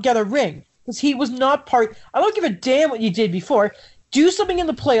not get a ring because he was not part. I don't give a damn what you did before. do something in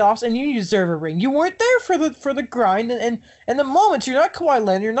the playoffs, and you deserve a ring. You weren't there for the grind and the moments. You're not Kawhi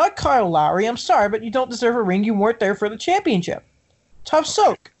Leonard. You're not Kyle Lowry. I'm sorry, but you don't deserve a ring. You weren't there for the championship. Tough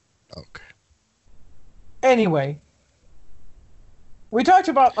soak. Okay. Anyway, we talked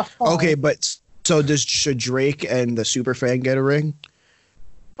about the fall. Okay, but so should Drake and the Superfan get a ring?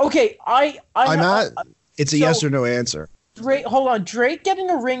 Okay, it's a yes or no answer. Drake, hold on. Drake getting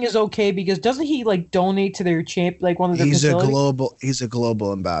a ring is okay because doesn't he like donate to their one of their facilities? He's a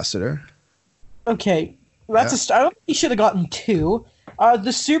global ambassador. Okay, I don't think he should have gotten 2.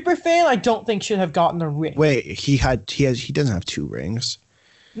 The Superfan, I don't think should have gotten a ring. Wait, he doesn't have 2 rings.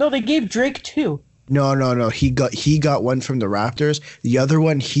 No, they gave Drake 2. No. He got one from the Raptors. The other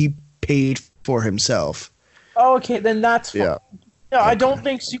one he paid for himself. Oh, okay, then that's fine. Yeah. No, okay. I don't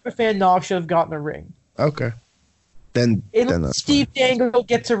think Superfan Nog should have gotten a ring. Okay. Then that's Steve fine. Dangle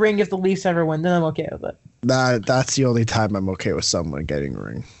gets a ring if the Leafs ever win, then I'm okay with it. That's the only time I'm okay with someone getting a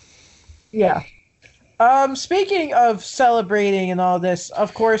ring. Yeah. Speaking of celebrating and all this,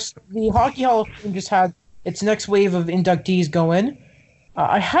 of course, the Hockey Hall of Fame just had its next wave of inductees go in.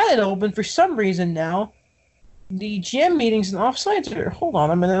 I had it open for some reason now. The GM meetings and offsides are... Hold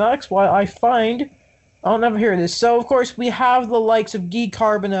on a minute, Alex, while I find... I'll never hear this. So, of course, we have the likes of Guy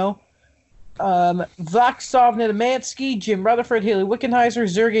Carbonneau, Vlaxov Nedomansky, Jim Rutherford, Haley Wickenheiser,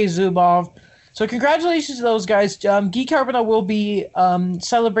 Sergei Zubov. So congratulations to those guys. Guy Carbonneau will be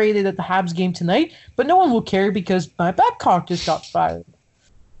celebrated at the Habs game tonight, but no one will care because Matt Babcock just got fired.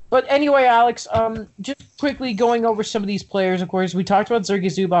 But anyway, Alex, just quickly going over some of these players, of course, we talked about Sergei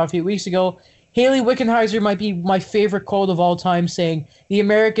Zubov a few weeks ago. Haley Wickenheiser might be my favorite quote of all time, saying, "The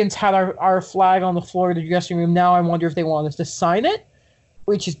Americans had our flag on the floor of the dressing room. Now I wonder if they want us to sign it,"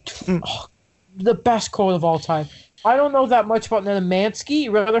 which is the best quote of all time. I don't know that much about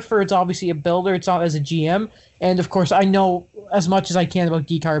Nedomansky. Rutherford's obviously a builder. It's not as a GM. And, of course, I know as much as I can about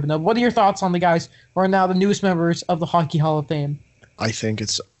Guy Carbonneau. What are your thoughts on the guys who are now the newest members of the Hockey Hall of Fame? I think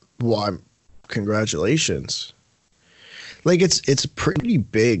congratulations. Like, it's pretty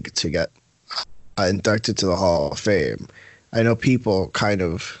big to get inducted to the Hall of Fame. I know people kind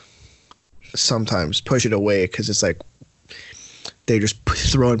of sometimes push it away because it's like they're just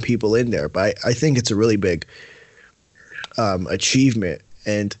throwing people in there. But I think it's a really big achievement.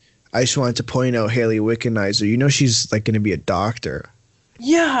 And I just wanted to point out Haley Wickenheiser. You know she's like going to be a doctor.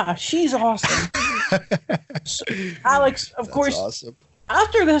 Yeah, she's awesome. So, Alex, of course, awesome.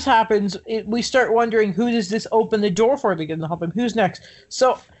 After this happens, we start wondering who does this open the door for to get in the Hall of Fame? Who's next?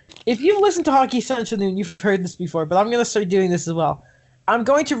 So if you've listened to Hockey Central Noon, you've heard this before, but I'm going to start doing this as well. I'm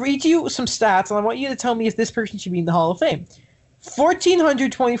going to read you some stats, and I want you to tell me if this person should be in the Hall of Fame.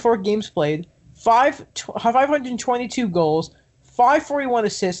 1,424 games played, 522 goals, 541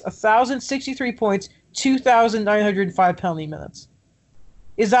 assists, 1,063 points, 2,905 penalty minutes.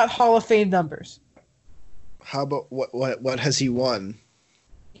 Is that Hall of Fame numbers? How about what has he won?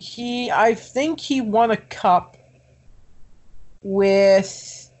 I think he won a cup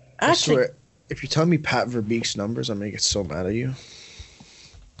with... I swear, if you tell me Pat Verbeek's numbers, I'm going to get so mad at you.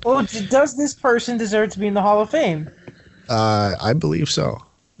 Well, does this person deserve to be in the Hall of Fame? I believe so.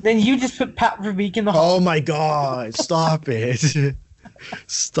 Then you just put Pat Verbeek in the Hall. Oh my God! Stop it!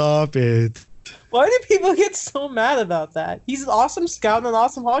 Stop it! Why do people get so mad about that? He's an awesome scout and an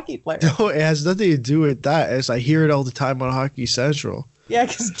awesome hockey player. No, it has nothing to do with that. As I hear it all the time on Hockey Central. Yeah,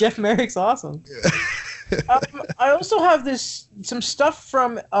 because Jeff Merrick's awesome. I also have some stuff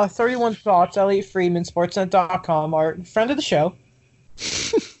from 31 Thoughts, Elliot Friedman, Sportsnet.com, our friend of the show.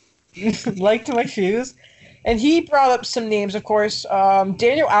 Liked my shoes. And he brought up some names, of course.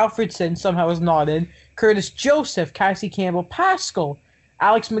 Daniel Alfredson somehow is not in. Curtis Joseph, Cassie Campbell, Pascal,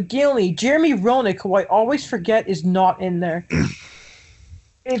 Alex McGillney, Jeremy Roenick, who I always forget is not in there.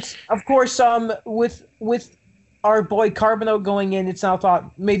 It's, of course, with our boy Carbonneau going in, it's now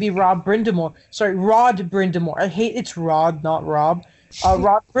thought maybe Rod Brindamore. I hate it's Rod, not Rob.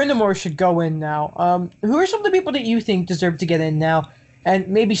 Rod Brindamore should go in now. Who are some of the people that you think deserve to get in now? And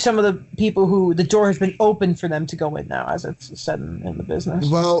maybe some of the people who the door has been open for them to go in now, as it's said in the business.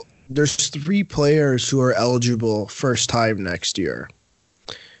 Well, there's 3 players who are eligible first time next year.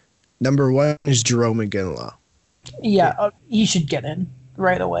 Number 1 is Jerome Iginla. Yeah, he should get in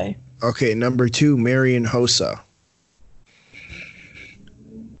right away. Okay, number 2, Marian Hossa.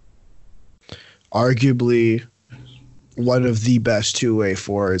 Arguably one of the best two-way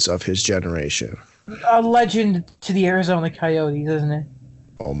forwards of his generation. A legend to the Arizona Coyotes, isn't it?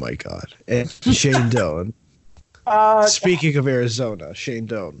 Oh my God. And Shane Doan. Speaking of Arizona, Shane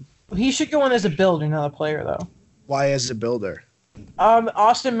Doan. He should go in as a builder, not a player, though. Why as a builder?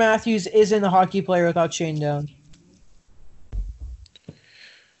 Austin Matthews isn't a hockey player without Shane Doan.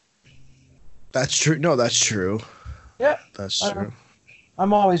 That's true. No, that's true. Yeah, That's true.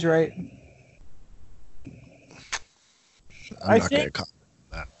 I'm always right. I'm not going to comment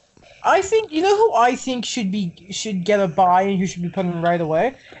that. I think you know who I think should get a bye and who should be put in right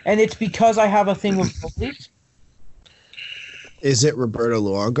away, and it's because I have a thing with goalies. Is it Roberto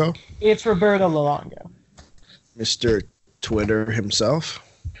Luongo? It's Roberto Luongo, Mr. Twitter himself.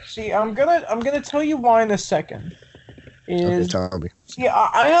 See, I'm gonna tell you why in a second. Okay, tell me. See,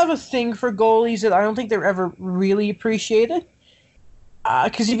 I have a thing for goalies that I don't think they're ever really appreciated.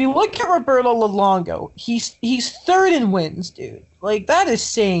 Because if you look at Roberto Luongo, he's third in wins, dude. Like, that is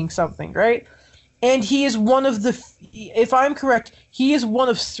saying something, right? And he is one of the, if I'm correct, he is one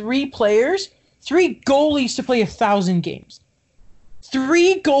of three goalies to play 1,000 games.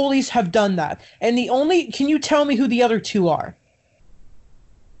 3 goalies have done that. And can you tell me who the other 2 are?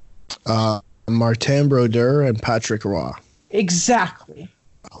 Martin Brodeur and Patrick Roy. Exactly.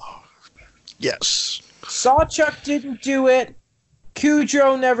 Yes. Sawchuk didn't do it.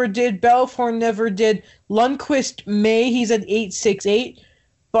 Kudrow never did. Belfour never did. Lundqvist he's at 868.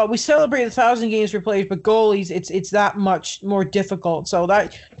 But we celebrate 1,000 games for players, but goalies, it's that much more difficult. So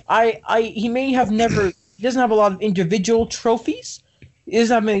that he may have never. He doesn't have a lot of individual trophies. He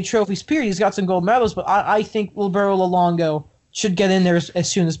doesn't have many trophies. Period. He's got some gold medals, but I think Roberto Luongo should get in there as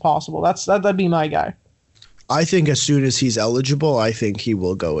soon as possible. That'd be my guy. I think as soon as he's eligible, I think he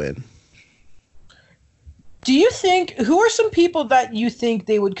will go in. Do you think who are some people that you think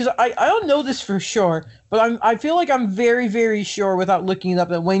they would? Because I don't know this for sure, but I feel like I'm very, very sure without looking it up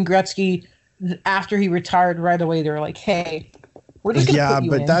that Wayne Gretzky, after he retired right away, they were like, "Hey, we're just gonna put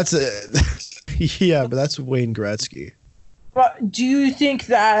you in." That's but that's Wayne Gretzky. But do you think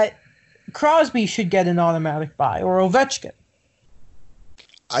that Crosby should get an automatic bye or Ovechkin?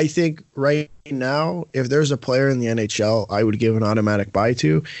 I think right now, if there's a player in the NHL I would give an automatic bye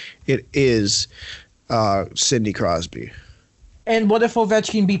to, it is Sidney Crosby. And what if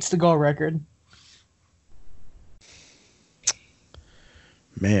Ovechkin beats the goal record?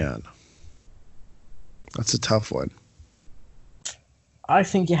 Man, that's a tough one. I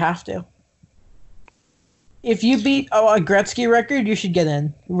think you have to. If you beat a Gretzky record, you should get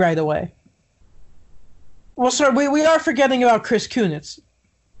in right away. Well, sorry, we are forgetting about Chris Kunitz.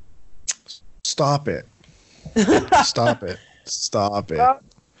 Stop it. Stop it. Stop it.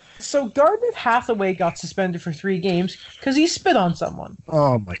 So Gardner Hathaway got suspended for 3 games because he spit on someone.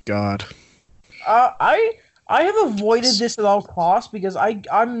 Oh my God. I have avoided this at all costs because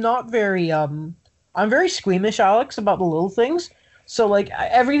I'm not very I'm very squeamish, Alex, about the little things. So like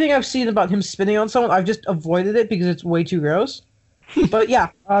everything I've seen about him spitting on someone, I've just avoided it because it's way too gross. But yeah,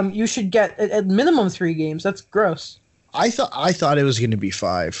 you should get at minimum 3 games. That's gross. I thought it was going to be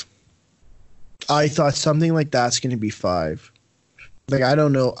 5. I thought something like that's going to be 5. Like I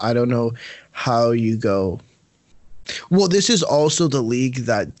don't know how you go. Well, this is also the league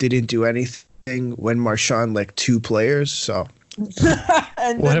that didn't do anything when Marchand licked 2 players. So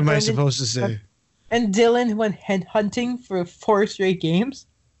what am I supposed to say? And Dylan went hunting for 4 straight games.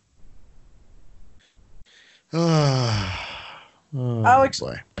 Alex,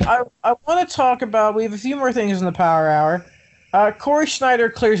 boy. I want to talk about. We have a few more things in the Power Hour. Corey Schneider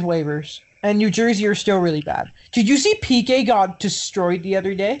clears waivers, and New Jersey are still really bad. Did you see PK got destroyed the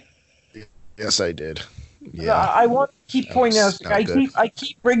other day? Yes, I did. Yeah, I want to keep pointing out. I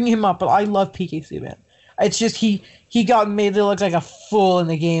keep bringing him up, but I love PK Subban. It's just he got made to look like a fool in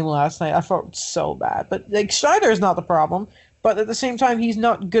the game last night. I felt so bad. But like Schneider is not the problem. But at the same time, he's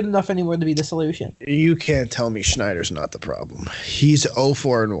not good enough anymore to be the solution. You can't tell me Schneider's not the problem. He's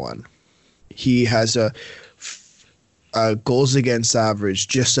 0-4-1. He has a goals against average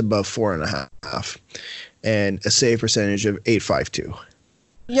just above 4.5, and a save percentage of .852.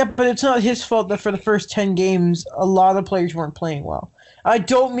 Yeah, but it's not his fault that for the first 10 games, a lot of players weren't playing well. I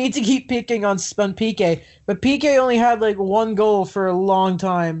don't mean to keep picking on PK, but PK only had like 1 goal for a long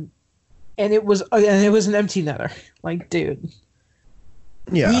time, and it was an empty netter. Like, dude.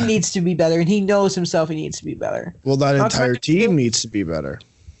 Yeah. He needs to be better, and he knows himself he needs to be better. Well, that entire team needs to be better.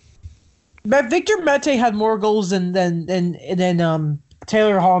 But Victor Mete had more goals than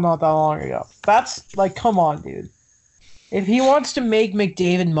Taylor Hall not that long ago. That's like, come on, dude. If he wants to make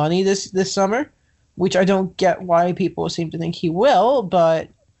McDavid money this summer, which I don't get why people seem to think he will, but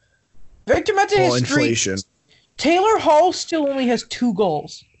Victor Mete has inflation. Taylor Hall still only has 2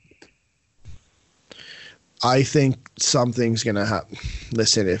 goals. I think something's going to happen.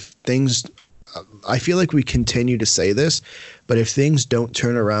 Listen, if things I feel like we continue to say this, but if things don't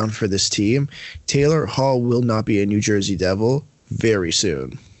turn around for this team, Taylor Hall will not be a New Jersey Devil very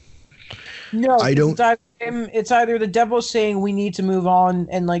soon. No, It's either the Devils saying we need to move on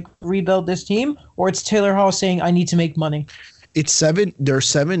and like rebuild this team, or it's Taylor Hall saying I need to make money. It's 7. They're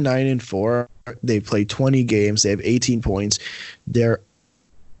 7-9-4. They play 20 games. They have 18 points. They're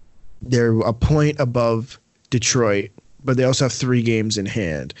a point above Detroit, but they also have 3 games in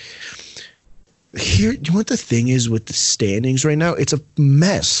hand. Here, do you know what the thing is with the standings right now? It's a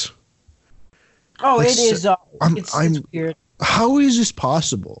mess. Oh, like, it is. It's weird. How is this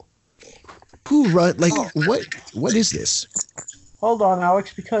possible? Who run? Like, what is this? Hold on,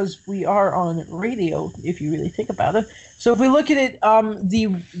 Alex, because we are on radio. If you really think about it. So if we look at it,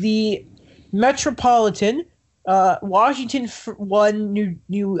 the Metropolitan, Washington 1,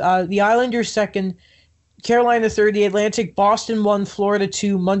 the Islanders 2nd, Carolina 3rd, the Atlantic, Boston 1, Florida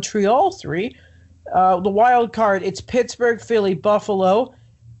 2, Montreal 3. The wild card, it's Pittsburgh, Philly, Buffalo.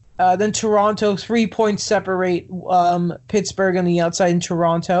 Then Toronto, 3 points separate Pittsburgh on the outside and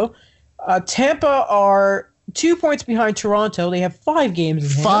Toronto. Tampa are 2 points behind Toronto. They have 5 games in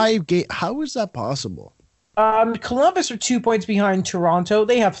hand. 5 games? How is that possible? Columbus are 2 points behind Toronto.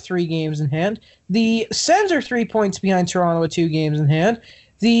 They have 3 games in hand. The Sens are 3 points behind Toronto with 2 games in hand.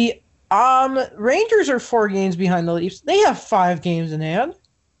 The Rangers are 4 games behind the Leafs. They have 5 games in hand.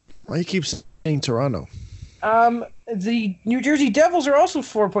 Why do you keep saying Toronto? The New Jersey Devils are also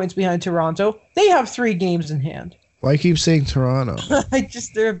 4 points behind Toronto. They have 3 games in hand. Why do you keep saying Toronto?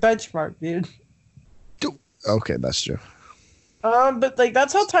 They're a benchmark, dude. Okay, that's true. But like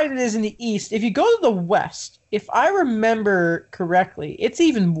that's how tight it is in the East. If you go to the West, if I remember correctly, it's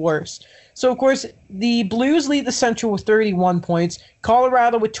even worse. So of course the Blues lead the Central with 31 points.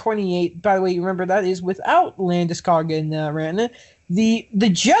 Colorado with 28. By the way, you remember that is without Landeskog and Rantanen. The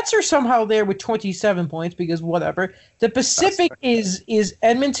Jets are somehow there with 27 points because whatever. The Pacific is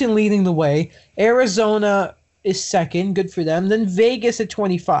Edmonton leading the way. Arizona is second, good for them. Then Vegas at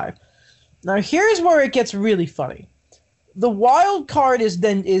 25. Now here's where it gets really funny. The wild card is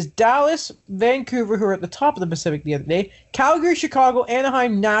Dallas, Vancouver, who are at the top of the Pacific the other day, Calgary, Chicago,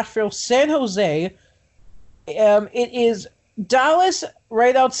 Anaheim, Nashville, San Jose. It is Dallas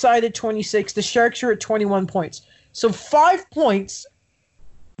right outside at 26. The Sharks are at 21 points. So 5 points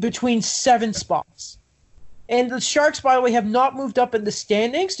between 7 spots. And the Sharks, by the way, have not moved up in the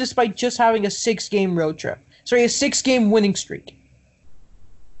standings despite just having a 6-game road trip. Sorry, a 6-game winning streak.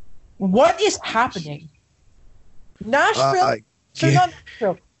 What is happening? Nashville, not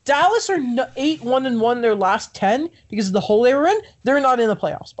Nashville. Dallas are 8-1-1 their last 10 because of the hole they were in. They're not in the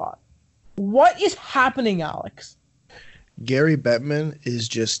playoff spot. What is happening, Alex? Gary Bettman is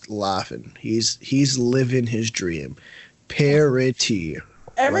just laughing. He's living his dream. Parity.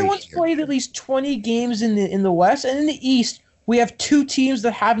 Everyone's played at least 20 games in the West, and in the East, we have 2 teams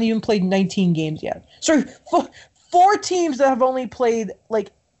that haven't even played 19 games yet. Sorry, 4 teams that have only played like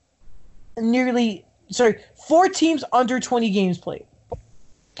 4 teams under 20 games played.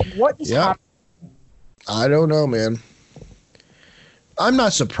 What is happening? I don't know, man. I'm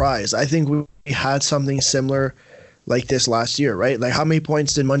not surprised. I think we had something similar like this last year, right? Like, how many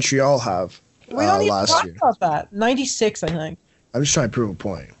points did Montreal have we don't even last talk year? About that. 96, I think. I'm just trying to prove a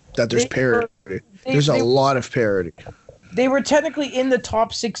point that there's parity. There's a lot of parity. They were technically in the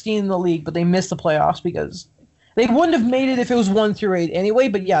top 16 in the league, but they missed the playoffs because they wouldn't have made it if it was 1 through 8 anyway.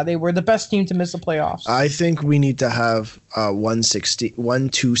 But yeah, they were the best team to miss the playoffs. I think we need to have a 1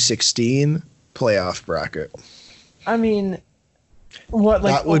 to 16 playoff bracket. I mean, what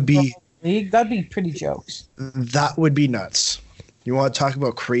like that would be league? That'd be pretty jokes. That would be nuts. You want to talk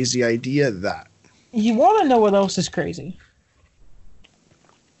about crazy idea? That you want to know what else is crazy?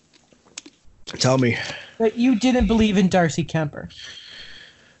 Tell me. That you didn't believe in Darcy Kemper.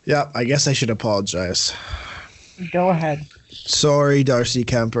 Yeah, I guess I should apologize. Go ahead. Sorry, Darcy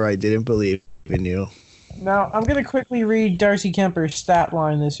Kemper. I didn't believe in you. Now, I'm going to quickly read Darcy Kemper's stat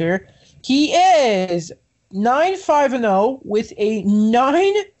line this year. He is 9-5-0 with a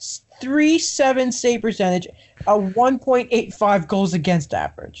 9.37 save percentage, a 1.85 goals against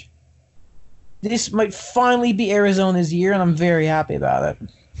average. This might finally be Arizona's year, and I'm very happy about it.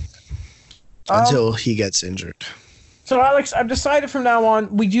 Until he gets injured. So, Alex, I've decided from now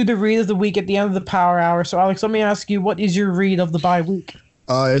on we do the read of the week at the end of the Power Hour. So, Alex, let me ask you, what is your read of the bye week?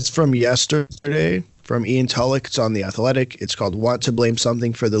 It's from yesterday, from Ian Tulloch. It's on The Athletic. It's called Want to Blame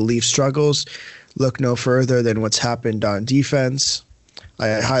Something for the Leafs Struggles. Look no further than what's happened on defense.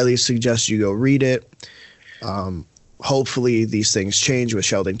 I highly suggest you go read it. Hopefully these things change with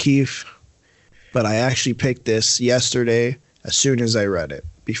Sheldon Keefe. But I actually picked this yesterday as soon as I read it,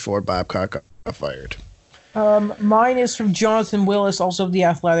 before Babcock got fired. Mine is from Jonathan Willis, also of The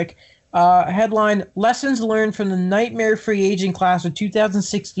Athletic. Headline: Lessons learned from the nightmare free agent class of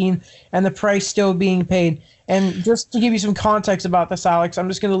 2016 and the price still being paid. And just to give you some context about this, Alex, I'm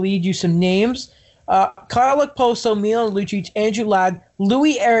just going to lead you some names. Kyle Okposo, Milan Lucic, Andrew Ladd,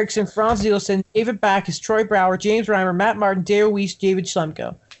 Louis Eriksson, Franz Nielsen, David Backes, Troy Brower, James Reimer, Matt Martin, Dale Weiss, David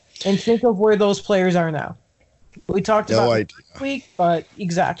Schlemko. And think of where those players are now. We talked about it last week, but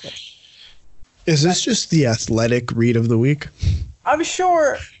exactly. Is this just the athletic read of the week? I'm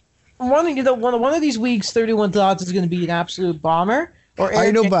sure one of these weeks, 31 Thoughts is going to be an absolute bomber. Or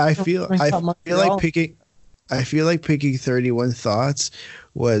I know, but I feel like picking 31 Thoughts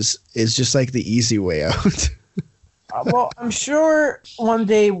is just like the easy way out. Well, I'm sure one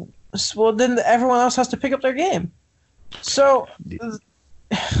day, then everyone else has to pick up their game. So,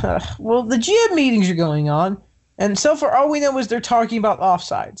 well, the GM meetings are going on, and so far all we know is they're talking about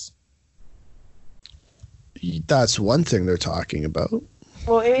offsides. That's one thing they're talking about.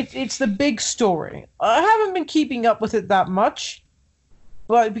 Well, it's the big story. I haven't been keeping up with it that much,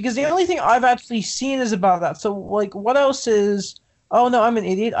 but because the only thing I've actually seen is about that. So, like, what else is... Oh, no, I'm an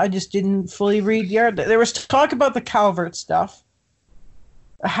idiot. I just didn't fully read the article. There was talk about the Calvert stuff.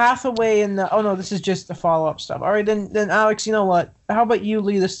 Hathaway and the... Oh, no, this is just the follow-up stuff. All right, then Alex, you know what? How about you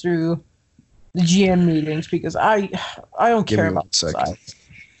lead us through the GM meetings? Because I don't care about sides.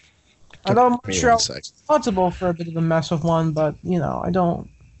 I know I'm sure I'm responsible for a bit of a mess with one, but, you know, I don't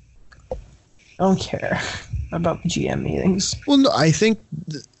care about the GM meetings. Well, no, I think...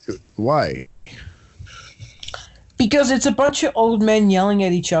 Why? Because it's a bunch of old men yelling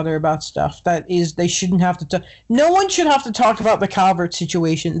at each other about stuff that is they shouldn't have to. No one should have to talk about the Calvert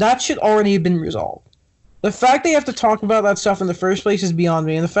situation. That should already have been resolved. The fact they have to talk about that stuff in the first place is beyond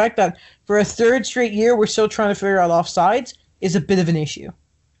me. And the fact that for a third straight year we're still trying to figure out offsides is a bit of an issue.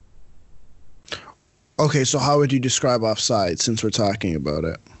 Okay, so how would you describe offsides since we're talking about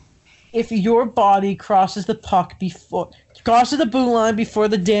it? If your body crosses the blue line before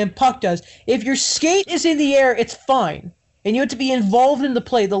the damn puck does. If your skate is in the air, it's fine. And you have to be involved in the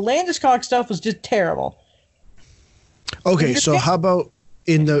play. The Landeskog stuff was just terrible. Okay, so how about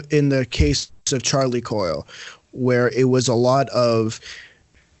in the case of Charlie Coyle, where it was a lot of,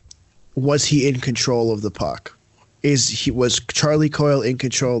 was he in control of the puck? Was Charlie Coyle in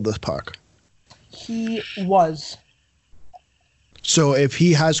control of the puck? He was. So if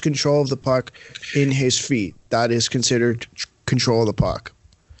he has control of the puck in his feet, that is considered control of the puck.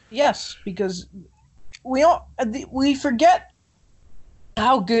 Yes, because we forget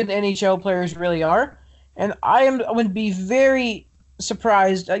how good NHL players really are, and I would be very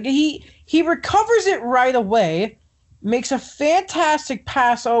surprised. Like, he recovers it right away, makes a fantastic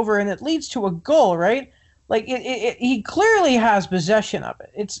pass over, and it leads to a goal. Right? Like he clearly has possession of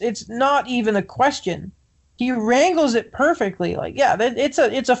it. It's not even a question. He wrangles it perfectly. Like, yeah, it's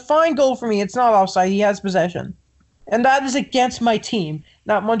a fine goal for me. It's not offside. He has possession. And that is against my team.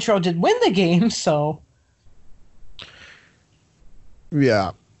 Now, Montreal did win the game, so...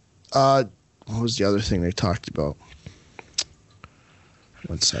 Yeah. What was the other thing they talked about?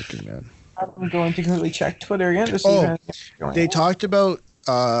 1 second, man. I'm going to quickly check Twitter again. They talked about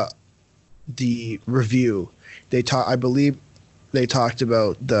the review. I believe they talked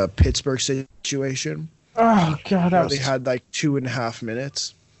about the Pittsburgh situation. Oh, God. They had like 2.5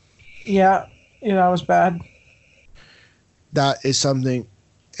 minutes. Yeah, that was bad. That is something,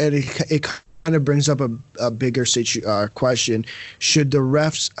 and it kind of brings up a bigger question. Should the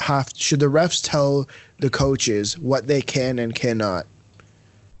refs tell the coaches what they can and cannot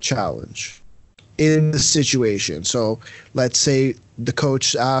challenge in the situation? So let's say the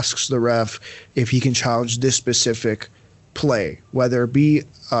coach asks the ref if he can challenge this specific play, whether it be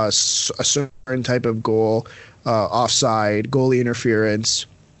a certain type of goal, offside, goalie interference.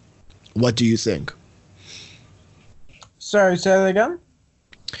 What do you think? Sorry, say that again?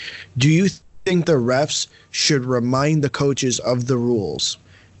 Do you think the refs should remind the coaches of the rules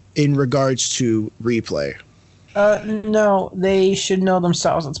in regards to replay? No, they should know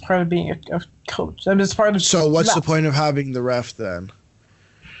themselves. It's part of being a coach. I mean, it's part of. So what's the point of having the ref then?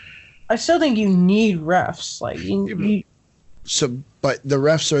 I still think you need refs. Like but the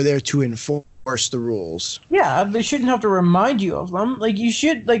refs are there to enforce the rules. Yeah, they shouldn't have to remind you of them. Like, you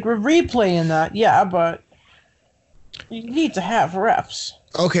should, like, replay in that, yeah, but you need to have refs.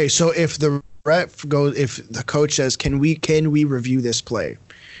 Okay, so if the coach says, can we review this play?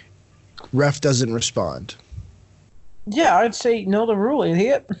 Ref doesn't respond. Yeah, I'd say know the rule,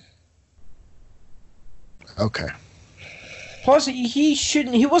 idiot. Okay. Plus, he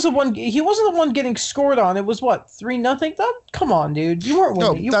wasn't the one getting scored on. It was what, 3-0? Come on, dude. You weren't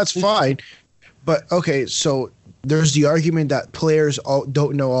winning. No, that's fine. But okay, so there's the argument that players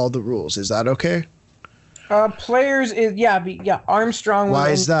don't know all the rules. Is that okay? Players is Armstrong. Why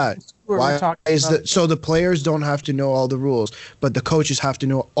is that? Why is that? So the players don't have to know all the rules, but the coaches have to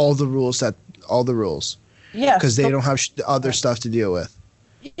know all the rules. Yes, because they don't have other stuff to deal with.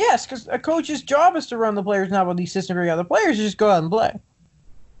 Yes, because a coach's job is to run the players, not with the system for the other players. Just go out and play.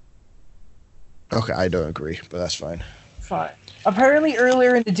 Okay, I don't agree, but that's fine. Fine. Apparently,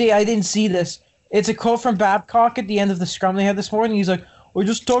 earlier in the day, I didn't see this. It's a quote from Babcock at the end of the scrum they had this morning. He's like, "I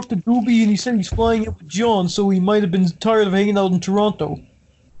just talked to Doobie, and he said he's flying up with John, so he might have been tired of hanging out in Toronto."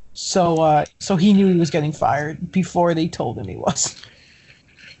 So he knew he was getting fired before they told him he was.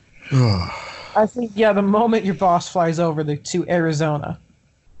 I think, the moment your boss flies over to Arizona.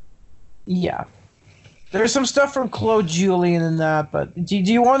 Yeah. There's some stuff from Claude Julien in that, but do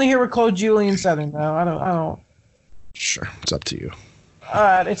you want to hear what Claude Julien said? No, I don't. Sure, it's up to you.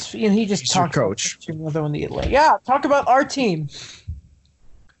 He just talked coach. Yeah, talk about our team.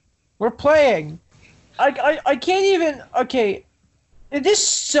 We're playing. I can't even. Okay, this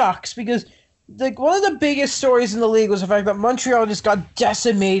sucks because one of the biggest stories in the league was the fact that Montreal just got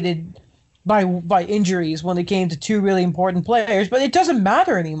decimated by injuries when it came to two really important players, but it doesn't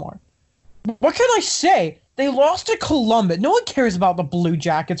matter anymore. What can I say? They lost to Columbus. No one cares about the Blue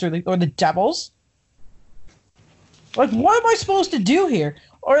Jackets or the Devils. Like, what am I supposed to do here?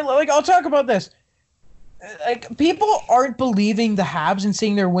 Or I'll talk about this. Like, people aren't believing the Habs and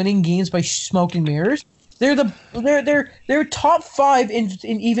saying they're winning games by smoke and mirrors. They're top 5 in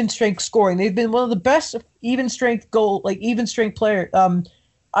even strength scoring. They've been one of the best even strength player.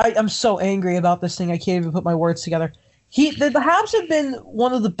 I'm so angry about this thing. I can't even put my words together. The Habs have been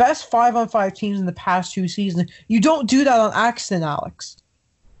one of the best 5-on-5 teams in the past 2 seasons. You don't do that on accident, Alex.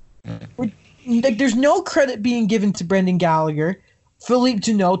 There's no credit being given to Brendan Gallagher, Philippe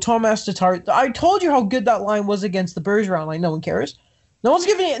Danault, Thomas Tatar. I told you how good that line was against the Bergeron line. No one cares. No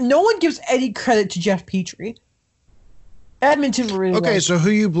one gives any credit to Jeff Petrie. Edmonton really. Okay, so who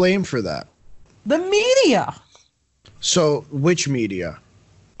you blame for that? The media. So which media?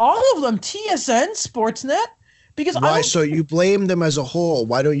 All of them. TSN, Sportsnet. Because why? So you blame them as a whole.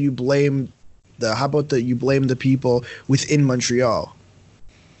 Why don't you blame you blame the people within Montreal?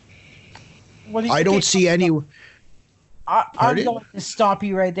 I don't see any. I'm going to stop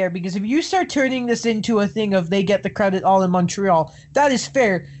you right there because if you start turning this into a thing of they get the credit all in Montreal, that is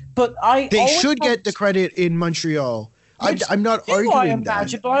fair. But they should get the credit in Montreal. I'm not arguing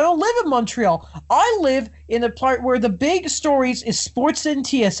that. But I don't live in Montreal. I live in a part where the big stories is Sportsnet and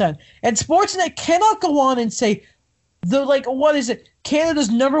TSN. And Sportsnet cannot go on and say, Canada's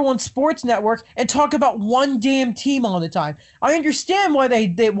 #1 sports network and talk about one damn team all the time. I understand why they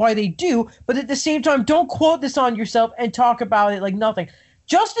do, but at the same time, don't quote this on yourself and talk about it like nothing.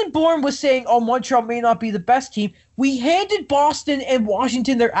 Justin Bourne was saying, Montreal may not be the best team. We handed Boston and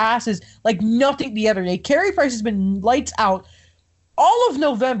Washington their asses like nothing the other day. Carey Price has been lights out all of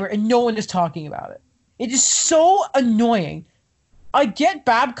November, and no one is talking about it. It is so annoying. I get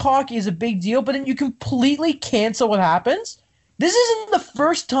Babcock is a big deal, but then you completely cancel what happens. This isn't the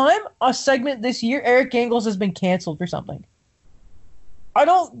first time a segment this year, Eric Engels, has been canceled for something. I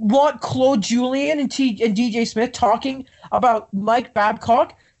don't want Claude Julien and DJ Smith talking about Mike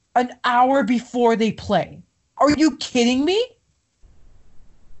Babcock an hour before they play. Are you kidding me?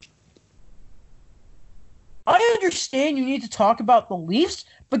 I understand you need to talk about the Leafs,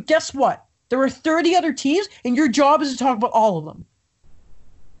 but guess what? There are 30 other teams, and your job is to talk about all of them.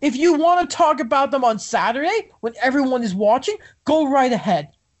 If you want to talk about them on Saturday when everyone is watching, go right ahead.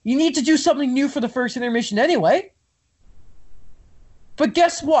 You need to do something new for the first intermission anyway. But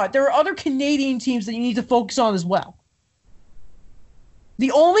guess what? There are other Canadian teams that you need to focus on as well.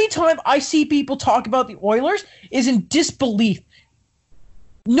 The only time I see people talk about the Oilers is in disbelief.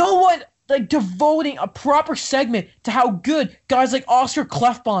 No one devoting a proper segment to how good guys like Oscar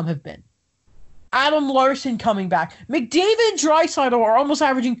Klefbom have been. Adam Larson coming back. McDavid and Draisaitl are almost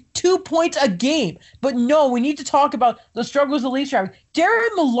averaging 2 points a game. But no, we need to talk about the struggles the Leafs are having. Darren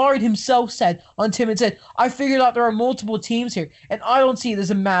Millard himself said on Tim and said, I figured out there are multiple teams here, and I don't see it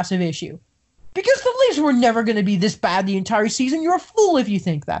as a massive issue. Because the Leafs were never going to be this bad the entire season. You're a fool if you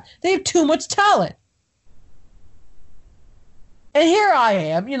think that. They have too much talent. And here I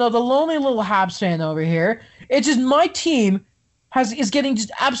am, the lonely little Habs fan over here. It's just my team is getting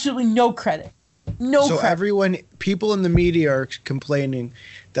just absolutely no credit. So people in the media are complaining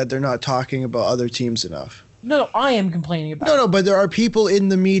that they're not talking about other teams enough. No, I am complaining about No, but there are people in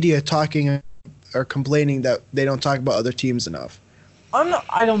the media complaining that they don't talk about other teams enough.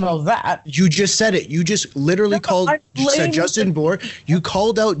 I don't know that. You just said it. You just literally said Justin Bourne. You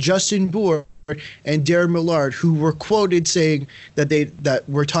called out Justin Bourne and Darren Millard, who were quoted saying that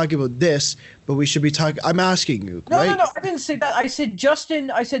we're talking about this, but we should be talking. I'm asking you, No, right? no, I didn't say that. I said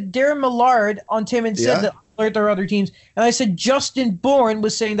Darren Millard on Tim said that there are other teams, and I said Justin Bourne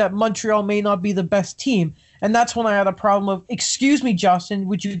was saying that Montreal may not be the best team, and that's when I had a problem of, excuse me, Justin,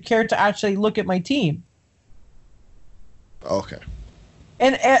 would you care to actually look at my team? Okay.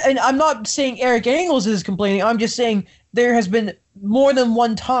 And I'm not saying Eric Engels is complaining. I'm just saying there has been more than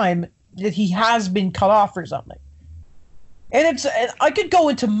one time that he has been cut off for something. And I could go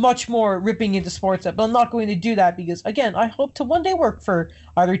into much more ripping into Sportsnet, but I'm not going to do that because, again, I hope to one day work for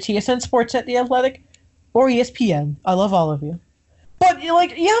either TSN Sportsnet, The Athletic, or ESPN. I love all of you. But you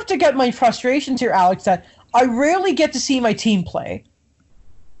have to get my frustrations here, Alex, that I rarely get to see my team play.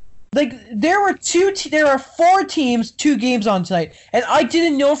 There are 4 teams, 2 games on tonight, and I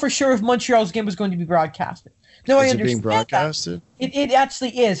didn't know for sure if Montreal's game was going to be broadcasted. No, I understand. Is it being broadcasted? It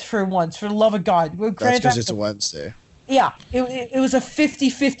actually is, for once, for the love of God. That's because it's a Wednesday. Yeah, it was a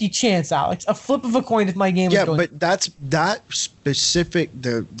 50-50 chance, Alex. A flip of a coin if my game was going. Yeah, but that specific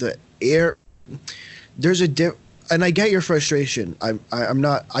the air. There's and I get your frustration. I'm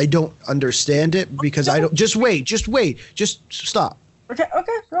not. I don't understand it because I don't. Just wait. Just stop. Okay.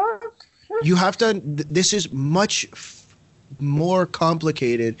 You have to. This is much more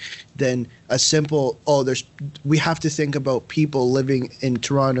complicated than a simple. We have to think about people living in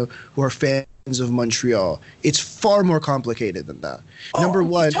Toronto who are fans of Montreal. It's far more complicated than that. Number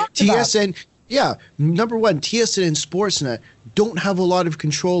one, TSN. Yeah, number one, TSN and Sportsnet don't have a lot of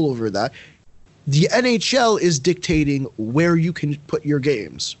control over that. The NHL is dictating where you can put your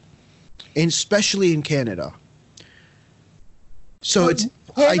games, and especially in Canada. So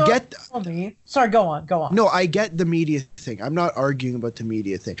Sorry, go on. No, I get the media thing. I'm not arguing about the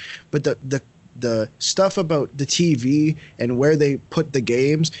media thing, but the stuff about the TV and where they put the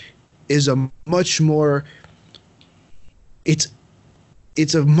games is a much more. It's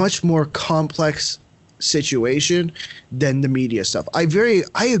a much more complex situation than the media stuff. I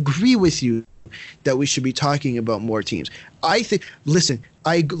agree with you that we should be talking about more teams. I think. Listen,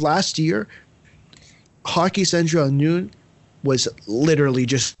 last year, Hockey Central at noon was literally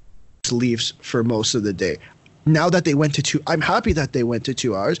just Leafs for most of the day. Now that they went to 2, I'm happy that they went to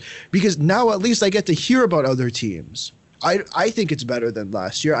 2 hours because now at least I get to hear about other teams. I think it's better than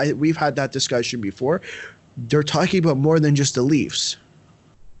last year. We've had that discussion before. They're talking about more than just the Leafs,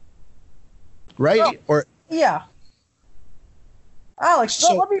 right? Well, yeah, Alex.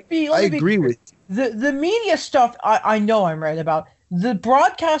 So let me be. I agree with you. The media stuff. I know I'm right about. The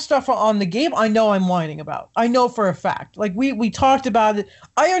broadcast stuff on the game, I know I'm whining about. I know for a fact. We talked about it.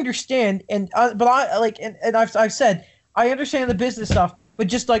 I understand, but I've said I understand the business stuff, but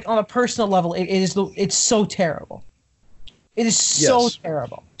just on a personal level, it's so terrible. It is so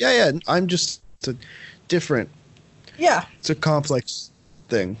terrible. Yeah. It's a different. Yeah. It's a complex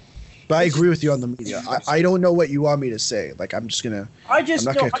thing, but I agree with you on the media. I don't know what you want me to say. I'm just gonna. I just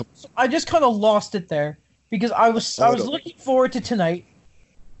kind of lost it there. Because I was looking forward to tonight.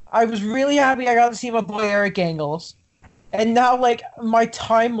 I was really happy I got to see my boy Eric Engels. And now, my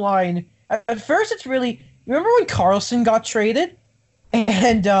timeline... At first, it's really... Remember when Carlson got traded?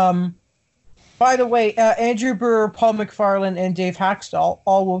 And, by the way, Andrew Brewer, Paul McFarland, and Dave Haxtell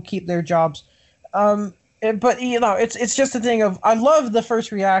all will keep their jobs. But, it's just a thing of... I love the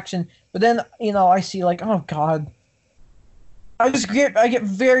first reaction, but then, I see, oh, God... I get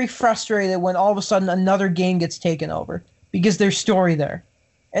very frustrated when all of a sudden another game gets taken over because there's story there.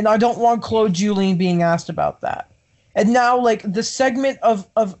 And I don't want Claude Julien being asked about that. And now, the segment of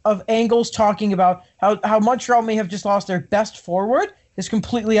Engels talking about how Montreal may have just lost their best forward is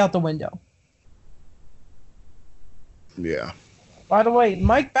completely out the window. Yeah. By the way,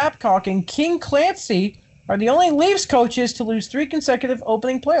 Mike Babcock and King Clancy are the only Leafs coaches to lose 3 consecutive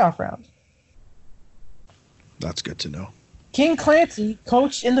opening playoff rounds. That's good to know. King Clancy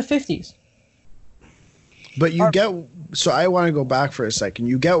coached in the 50s. But so I want to go back for a second.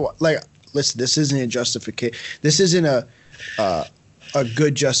 Listen, this isn't a justification. This isn't a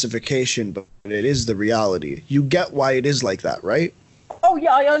good justification, but it is the reality. You get why it is like that, right? Oh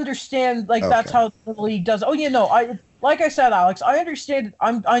yeah, I understand. That's how the league does. Oh yeah, no, like I said, Alex, I understand.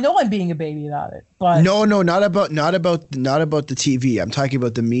 I know I'm being a baby about it, but no, not about the TV. I'm talking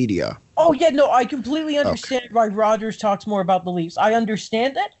about the media. Oh yeah, no, I completely understand why Rogers talks more about the Leafs. I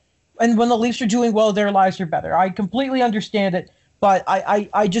understand it, and when the Leafs are doing well, their lives are better. I completely understand it, but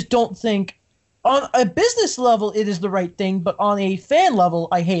I just don't think on a business level it is the right thing, but on a fan level,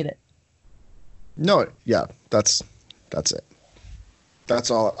 I hate it. No, yeah, that's it.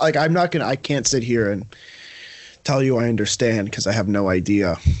 That's all. I can't sit here and tell you I understand because I have no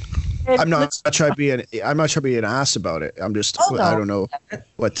idea. I'm not trying to be an ass about it. I'm just I don't know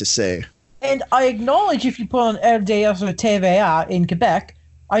what to say. And I acknowledge if you put on RDS or TVA in Quebec,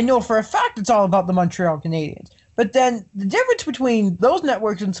 I know for a fact it's all about the Montreal Canadiens. But then the difference between those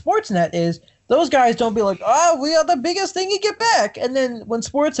networks and Sportsnet is those guys don't be like, oh, we are the biggest thing in Quebec. And then when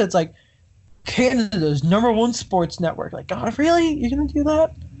Sportsnet's like, Canada's #1 sports network. Like, God, really? You're going to do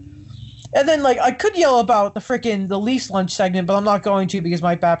that? And then, like, I could yell about the Leafs lunch segment, but I'm not going to because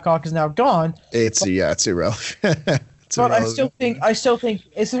Mike Babcock is now gone. It's irrelevant. But I still think,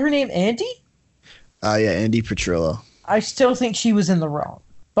 is her name Andy? Yeah, Andy Petrillo. I still think she was in the wrong.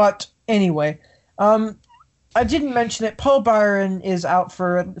 But anyway, I didn't mention it. Paul Byron is out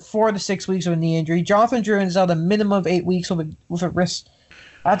for 4 to 6 weeks with a knee injury. Jonathan Drouin is out a minimum of 8 weeks with a wrist.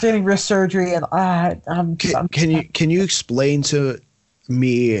 After getting wrist surgery, and can you explain to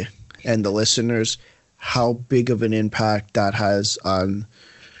me and the listeners how big of an impact that has on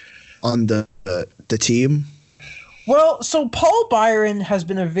the team? Well, so Paul Byron has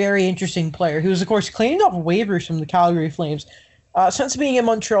been a very interesting player who is, of course, claimed off waivers from the Calgary Flames. Since being in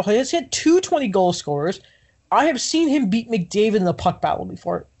Montreal, he has hit 220 goal scorers. I have seen him beat McDavid in the puck battle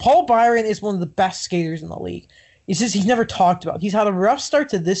before. Paul Byron is one of the best skaters in the league. It's just he's never talked about. He's had a rough start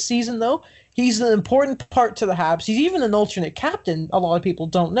to this season, though. He's an important part to the Habs. He's even an alternate captain. A lot of people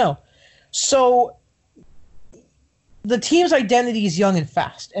don't know. So the team's identity is young and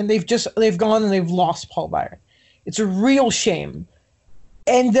fast, and they've gone and they've lost Paul Byron. It's a real shame.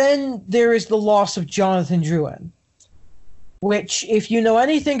 And then there is the loss of Jonathan Drouin, which, if you know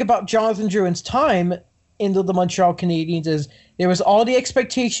anything about Jonathan Drouin's time in the Montreal Canadiens, is there was all the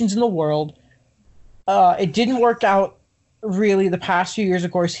expectations in the world. It didn't work out really the past few years.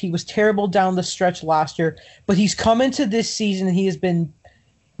 Of course, he was terrible down the stretch last year, but he's come into this season and he has been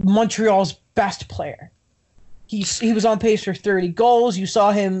Montreal's best player. He was on pace for 30 goals. You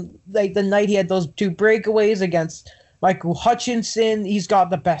saw him like the night he had those 2 breakaways against Michael Hutchinson. He's got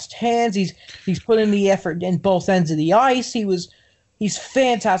the best hands. He's put in the effort in both ends of the ice. He's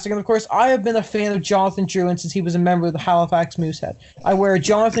fantastic. And of course, I have been a fan of Jonathan Drouin since he was a member of the Halifax Moosehead. I wear a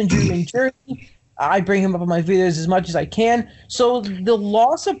Jonathan Drouin jersey. I bring him up on my videos as much as I can. So the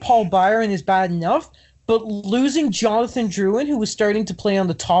loss of Paul Byron is bad enough, but losing Jonathan Drouin, who was starting to play on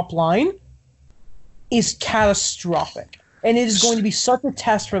the top line, is catastrophic. And it is going to be such a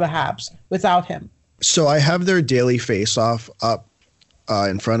test for the Habs without him. So I have their daily face-off up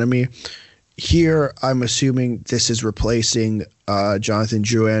in front of me. Here, I'm assuming this is replacing Jonathan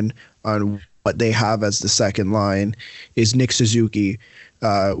Drouin. On what they have as the second line is Nick Suzuki,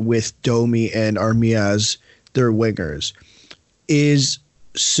 with Domi and Armia as their wingers. Is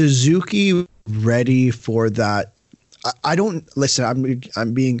Suzuki ready for that? I don't listen.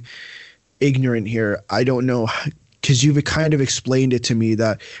 I'm being ignorant here. I don't know, because you've kind of explained it to me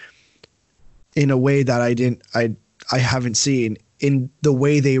that in a way that I haven't seen. In the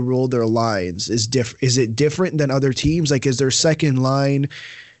way they roll their lines is different. Is it different than other teams? Like, is their second line?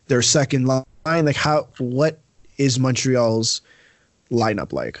 Like, what is Montreal's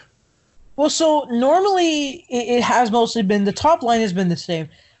lineup like? Well, so normally it has mostly been the top line has been the same.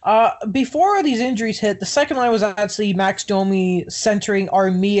 Before these injuries hit, the second line was actually Max Domi centering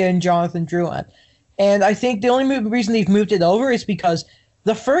Armia and Jonathan Drouin. And I think the only reason they've moved it over is because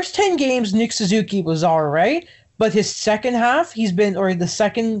the first 10 games, Nick Suzuki was all right, but his second half, the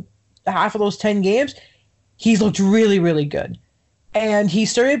second half of those 10 games, he's looked really, really good. And he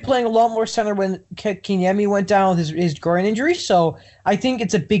started playing a lot more center when Kotkaniemi went down with his groin injury. So I think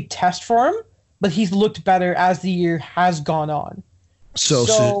it's a big test for him, but he's looked better as the year has gone on. So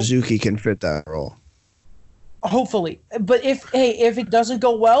Suzuki can fit that role. Hopefully. But if it doesn't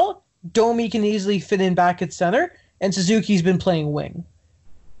go well, Domi can easily fit in back at center, and Suzuki's been playing wing.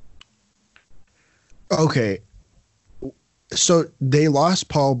 Okay. So they lost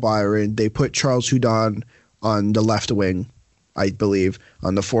Paul Byron. They put Charles Hudon on the left wing, I believe,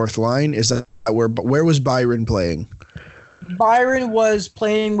 on the fourth line. Is that where was Byron playing? Byron was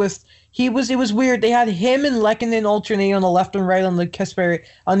playing with it was weird. They had him and Lehkonen alternate on the left and right on the Kasperi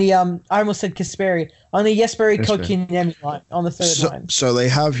on the I almost said Kasperi on the Jesperi Kotkaniemi line on the third line. So they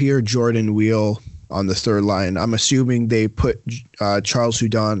have here Jordan Wheel on the third line. I'm assuming they put Charles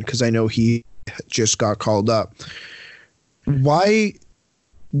Hudon because I know he just got called up. Why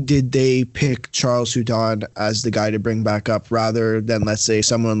did they pick Charles Hudon as the guy to bring back up rather than, let's say,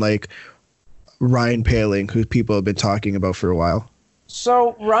 someone like Ryan Poehling, who people have been talking about for a while?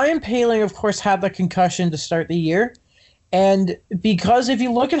 So Ryan Poehling, of course, had the concussion to start the year. And because if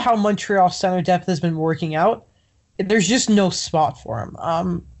you look at how Montreal center depth has been working out, there's just no spot for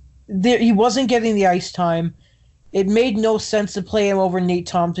him. He wasn't getting the ice time. it made no sense to play him over Nate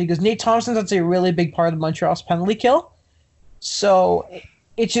Thompson because Nate Thompson's that's a really big part of Montreal's penalty kill. So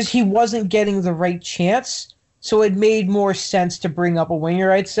it's just he wasn't getting the right chance. So it made more sense to bring up a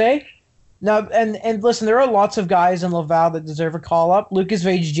winger, I'd say. Now, and listen, there are lots of guys in Laval that deserve a call-up. Lucas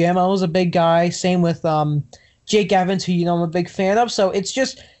Vage-Jamo is a big guy. Same with Jake Evans, who I'm a big fan of. So it's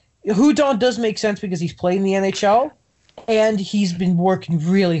just Hudon does make sense because he's played in the NHL, and he's been working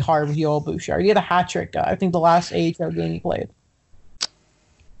really hard with Yoel Bouchard. He had a hat-trick, I think, the last AHL game he played.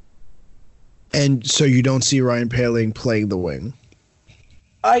 And so you don't see Ryan Poehling playing the wing?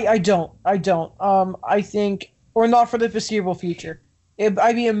 I don't. I think, or not for the foreseeable future.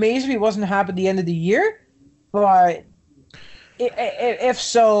 I'd be amazed if he wasn't happy at the end of the year, but if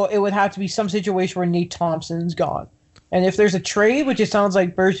so, it would have to be some situation where Nate Thompson's gone. And if there's a trade, which it sounds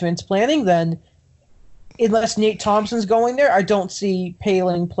like Bergevin's planning, then unless Nate Thompson's going there, I don't see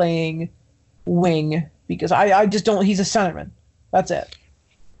Poehling playing wing because I just don't. He's a centerman. That's it.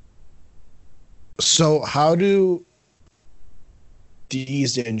 So how do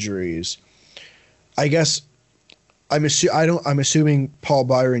these injuries? I guess I'm assuming Paul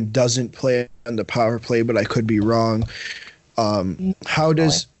Byron doesn't play on the power play, but I could be wrong. How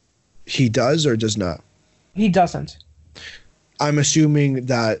does he does or does not? He doesn't. I'm assuming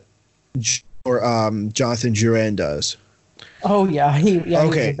that Jonathan Drouin does. Oh yeah,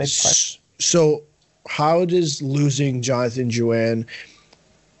 okay. So how does losing Jonathan Drouin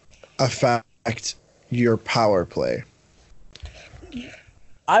affect your power play?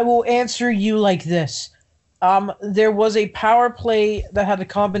 I will answer you like this. There was a power play that had a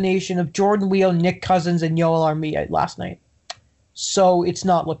combination of Jordan Wheel, Nick Cousins, and Yoel Armia last night. So it's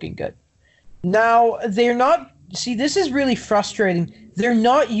not looking good. Now, they're not... See, this is really frustrating. They're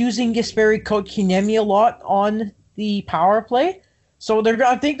not using Jesperi Kotkaniemi a lot on the power play. So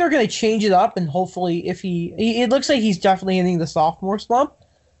I think they're going to change it up, and hopefully if it looks like he's definitely hitting the sophomore slump.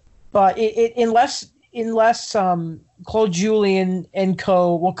 But unless Claude Julien and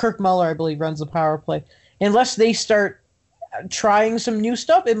Kirk Muller, I believe, runs the power play. Unless they start trying some new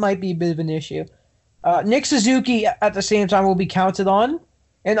stuff, it might be a bit of an issue. Nick Suzuki, at the same time, will be counted on.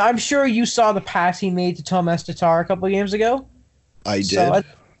 And I'm sure you saw the pass he made to Thomas Tatar a couple of games ago. I did. So,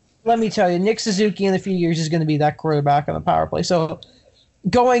 let me tell you, Nick Suzuki in a few years is going to be that quarterback on the power play. So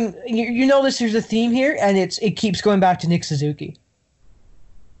you notice there's a theme here, and it keeps going back to Nick Suzuki.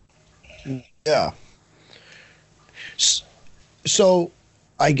 Yeah. So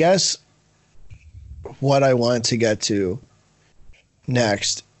I guess what I want to get to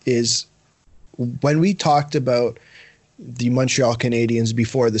next is when we talked about the Montreal Canadiens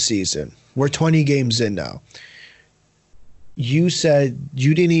before the season. We're 20 games in now. You said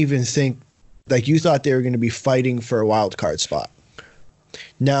you didn't even think, like you thought they were going to be fighting for a wild card spot.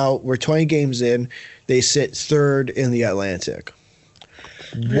 Now we're 20 games in. They sit third in the Atlantic.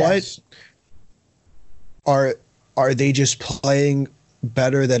 Yes. What are they just playing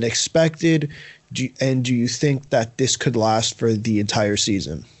better than expected? Do you think that this could last for the entire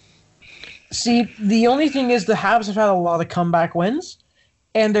season? See, the only thing is the Habs have had a lot of comeback wins,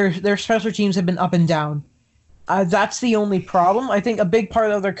 and their special teams have been up and down. That's the only problem. I think a big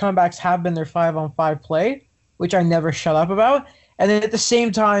part of their comebacks have been their 5-on-5 play, which I never shut up about. And then at the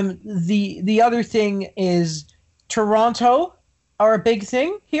same time, the other thing is Toronto are a big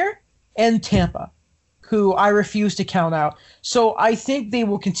thing here, and Tampa, who I refuse to count out. So I think they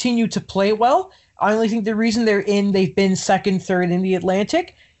will continue to play well. I only think the reason they've been second, third in the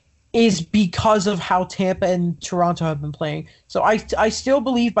Atlantic is because of how Tampa and Toronto have been playing. So I still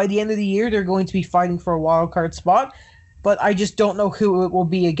believe by the end of the year they're going to be fighting for a wild card spot, but I just don't know who it will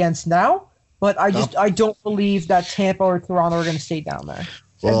be against now. But I don't believe that Tampa or Toronto are going to stay down there.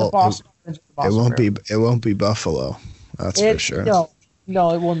 Well, it won't be Buffalo. That's for sure.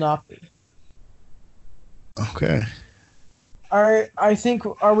 No, it will not be. Okay. All right,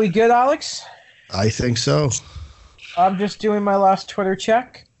 are we good, Alex? I think so. I'm just doing my last Twitter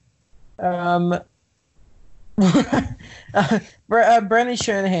check. Brendan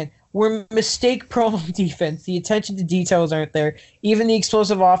Shanahan, we're mistake-prone on defense. The attention to details aren't there. Even the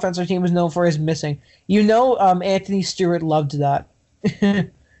explosive offense our team was known for is missing. Anthony Stewart loved that.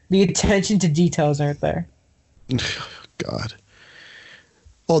 The attention to details aren't there. God.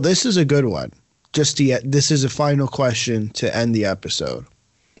 Well, this is a good one. This is a final question to end the episode.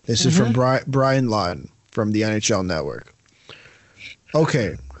 This is from Brian Lawton from the NHL Network.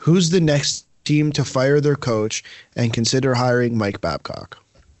 Okay, who's the next team to fire their coach and consider hiring Mike Babcock?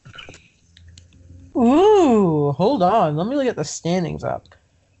 Ooh, hold on. Let me look at the standings up.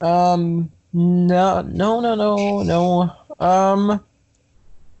 No.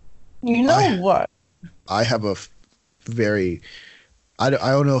 What? I have very. I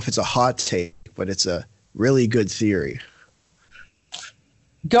don't know if it's a hot take, but it's a really good theory.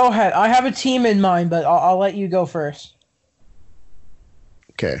 Go ahead. I have a team in mind, but I'll let you go first.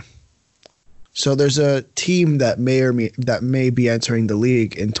 Okay. So there's a team that may be entering the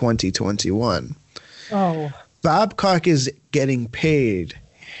league in 2021. Oh. Babcock is getting paid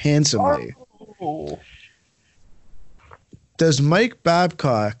handsomely. Oh. Does Mike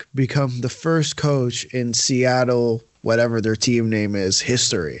Babcock become the first coach in Seattle, whatever their team name is,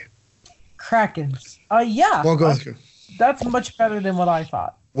 history? Krakens. Yeah. Well, go. That's much better than what I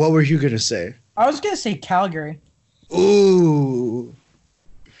thought. What were you gonna say? I was gonna say Calgary. Ooh.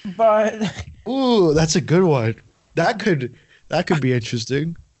 But Ooh, that's a good one. That could be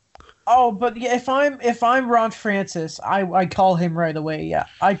interesting. oh, but yeah, if I'm Ron Francis, I call him right away. Yeah,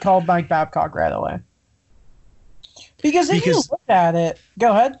 I call Mike Babcock right away. Because if you look at it,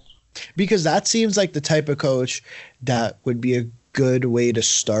 go ahead. Because that seems like the type of coach that would be a good way to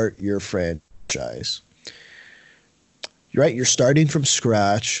start your franchise. Right, you're starting from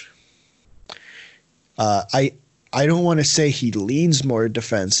scratch. I don't want to say he leans more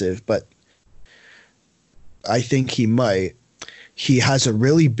defensive, but I think he might. He has a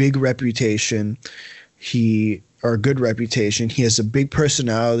really big reputation. Or a good reputation. He has a big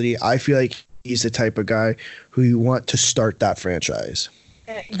personality. I feel like he's the type of guy who you want to start that franchise.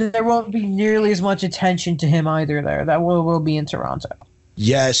 There won't be nearly as much attention to him either there. That will be in Toronto.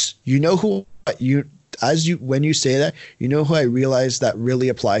 Yes. You know who when you say that, you know who I realize that really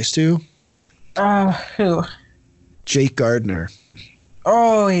applies to? Who? Jake Gardiner.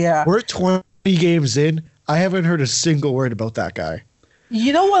 Oh, yeah. We're 20 games in. I haven't heard a single word about that guy.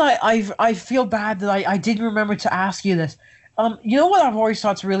 You know what? I feel bad that I didn't remember to ask you this. You know what I've always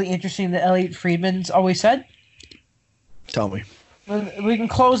thought's really interesting that Elliot Friedman's always said? Tell me. We can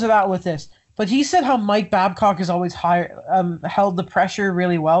close it out with this. But he said how Mike Babcock has always held the pressure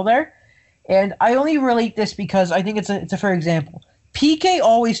really well there. And I only relate this because I think it's a fair example. PK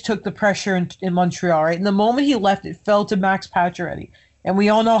always took the pressure in Montreal, right? And the moment he left, it fell to Max Pacioretty. And we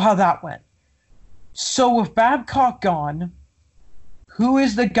all know how that went. So with Babcock gone, who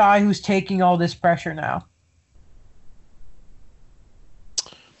is the guy who's taking all this pressure now?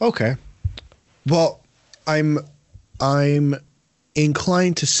 Okay. Well, I'm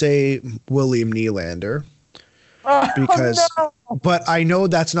inclined to say William Nylander. Because but I know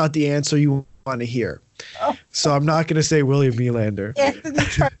that's not the answer you want to hear. So I'm not going to say William Nylander. Anthony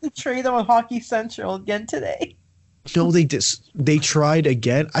tried to trade him on Hockey Central again today. No, they tried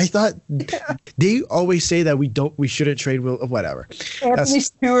again. I thought they always say that we shouldn't trade whatever. Anthony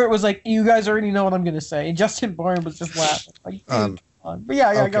Stewart was like, "You guys already know what I'm going to say." And Justin Bourne was just laughing. Like, come on. But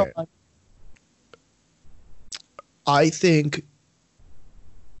yeah, okay. Go on. I think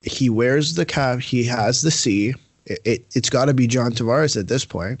he wears the cap. He has the C. It's got to be John Tavares at this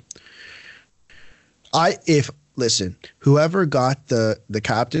point. Listen, whoever got the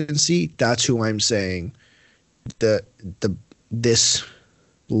captaincy, that's who I'm saying this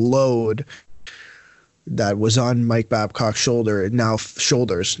load that was on Mike Babcock's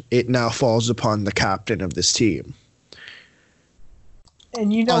shoulders, it now falls upon the captain of this team.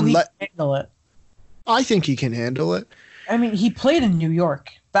 And he can handle it. I think he can handle it. I mean, he played in New York.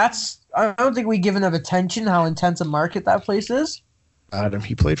 I don't think we give enough attention how intense a market that place is. Adam,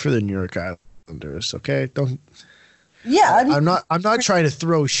 he played for the New York Islanders. Okay, don't. Yeah, I mean, I'm not trying to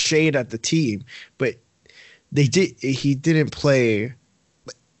throw shade at the team, but he didn't play.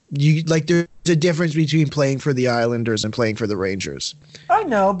 There's a difference between playing for the Islanders and playing for the Rangers. I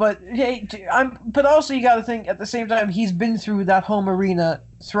know, but hey, but also you got to think at the same time he's been through that home arena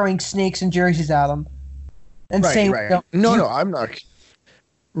throwing snakes and jerseys at him, and saying right. No, I'm not.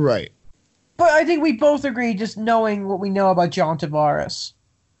 Right. But I think we both agree, just knowing what we know about John Tavares.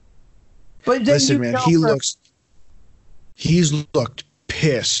 But listen, man, he's looked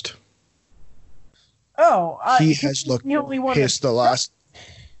pissed. Oh, he has looked pissed the last.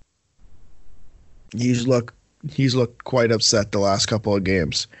 He's looked quite upset the last couple of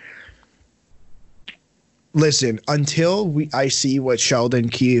games. Listen, until I see what Sheldon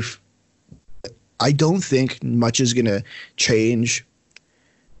Keefe, I don't think much is gonna change.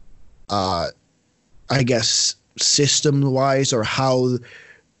 I guess system-wise or how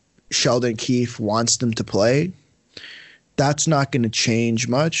Sheldon Keefe wants them to play. That's not going to change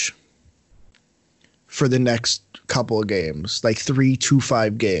much for the next couple of games, like 3 to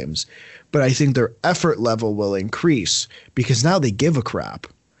 5 games. But I think their effort level will increase because now they give a crap.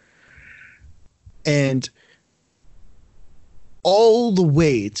 And all the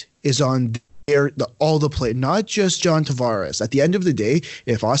weight is on all the play, not just John Tavares. At the end of the day,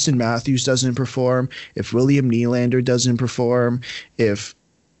 if Austin Matthews doesn't perform, if William Nylander doesn't perform, if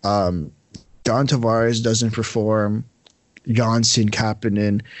John Tavares doesn't perform, Johnson,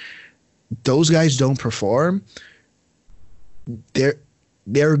 Kapanen, those guys don't perform, they're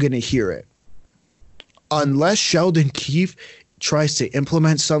going to hear it. Unless Sheldon Keefe tries to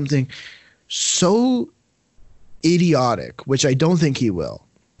implement something so idiotic, which I don't think he will,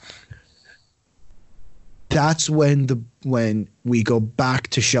 that's when we go back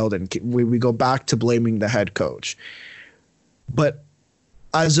to Sheldon. We go back to blaming the head coach. But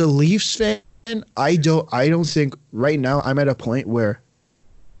as a Leafs fan, I don't think right now I'm at a point where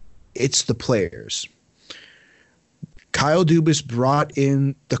it's the players. Kyle Dubas brought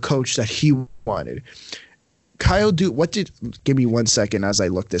in the coach that he wanted. Give me 1 second as I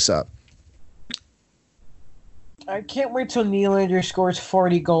look this up. I can't wait till Nylander scores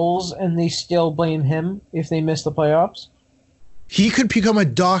 40 goals and they still blame him if they miss the playoffs. He could become a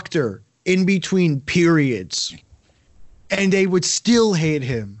doctor in between periods, and they would still hate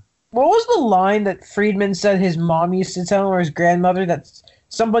him. What was the line that Friedman said his mom used to tell him, or his grandmother, that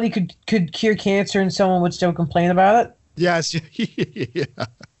somebody could cure cancer and someone would still complain about it? Yes. Yeah.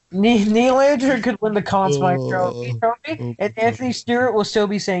 Nylander could win the Conn Smythe Trophy, and Anthony Stewart will still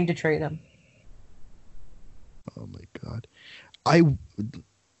be saying to trade him. Oh my God.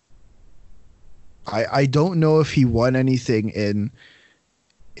 I don't know if he won anything in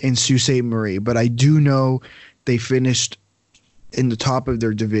Sault Ste. Marie, but I do know they finished in the top of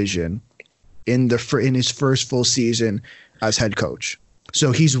their division in his first full season as head coach.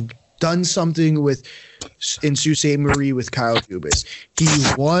 So he's done something in Sault Ste. Marie with Kyle Dubas. He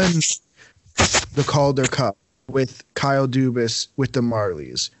won the Calder Cup with Kyle Dubas with the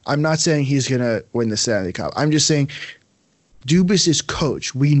Marlies. I'm not saying he's going to win the Stanley Cup. I'm just saying Dubas is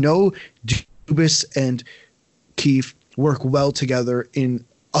coach. We know Dubas and Keefe work well together in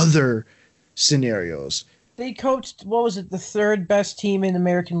other scenarios. They coached, what was it, the third best team in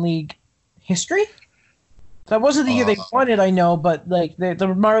American League history? That wasn't the year they won it, I know, but like the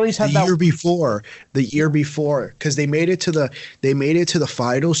Marlies had the year before, because they made it to the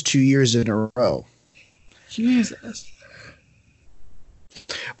finals 2 years in a row. Jesus.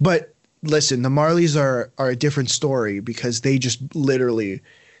 But listen, the Marlies are a different story because they just literally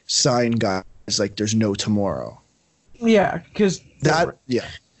sign guys like there's no tomorrow. Yeah, because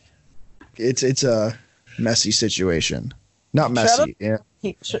it's a messy situation. Not messy.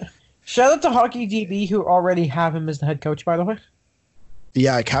 Shout out to Hockey DB, who already have him as the head coach, by the way.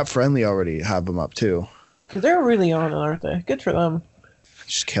 Yeah, Cap Friendly already have him up too. Because they're really on it, aren't they? Good for them.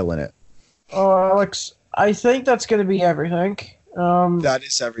 Just killing it. Oh, Alex, I think that's going to be everything. That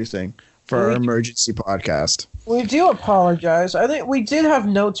is everything for our emergency podcast. We do apologize. I think we did have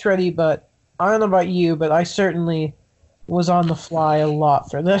notes ready, but I don't know about you, but I certainly was on the fly a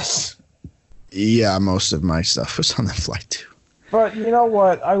lot for this. Yeah, most of my stuff was on the fly too. But you know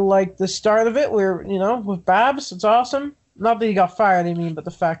what? I like the start of it. We're, with Babs, it's awesome. Not that he got fired, but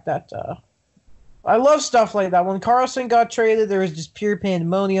the fact that I love stuff like that. When Carlson got traded, there was just pure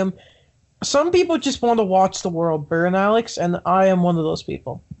pandemonium. Some people just want to watch the world burn, Alex, and I am one of those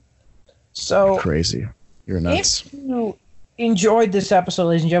people. So you're crazy. You're nuts. If you enjoyed this episode,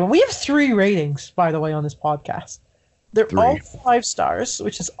 ladies and gentlemen, we have 3 ratings, by the way, on this podcast. They're 3. all 5 stars,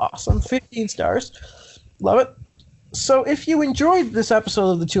 which is awesome. 15 stars. Love it. So if you enjoyed this episode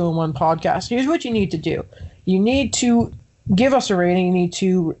of the 2-in-1 podcast, here's what you need to do. You need to give us a rating. You need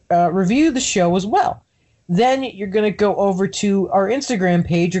to review the show as well. Then you're going to go over to our Instagram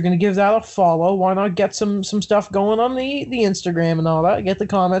page. You're going to give that a follow. Why not get some stuff going on the Instagram and all that? Get the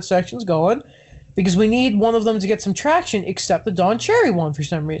comment sections going. Because we need one of them to get some traction, except the Don Cherry one for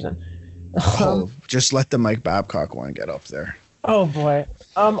some reason. Just let the Mike Babcock one get up there. Oh, boy.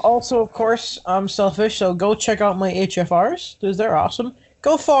 Also, of course, I'm selfish, so go check out my HFRs, because they're awesome.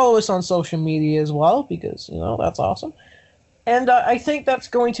 Go follow us on social media as well, because, that's awesome. And I think that's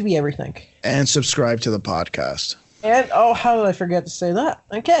going to be everything. And subscribe to the podcast. And, how did I forget to say that?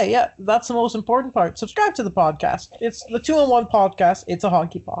 Okay, yeah, that's the most important part. Subscribe to the podcast. It's the 2-in-1 podcast. It's a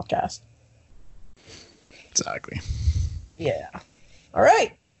hockey podcast. Exactly. Yeah. All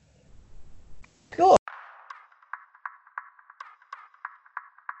right. Cool.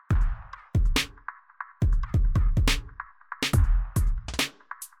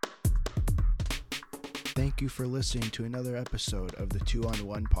 Thank you for listening to another episode of the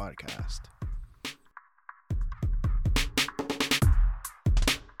 2-on-1 podcast.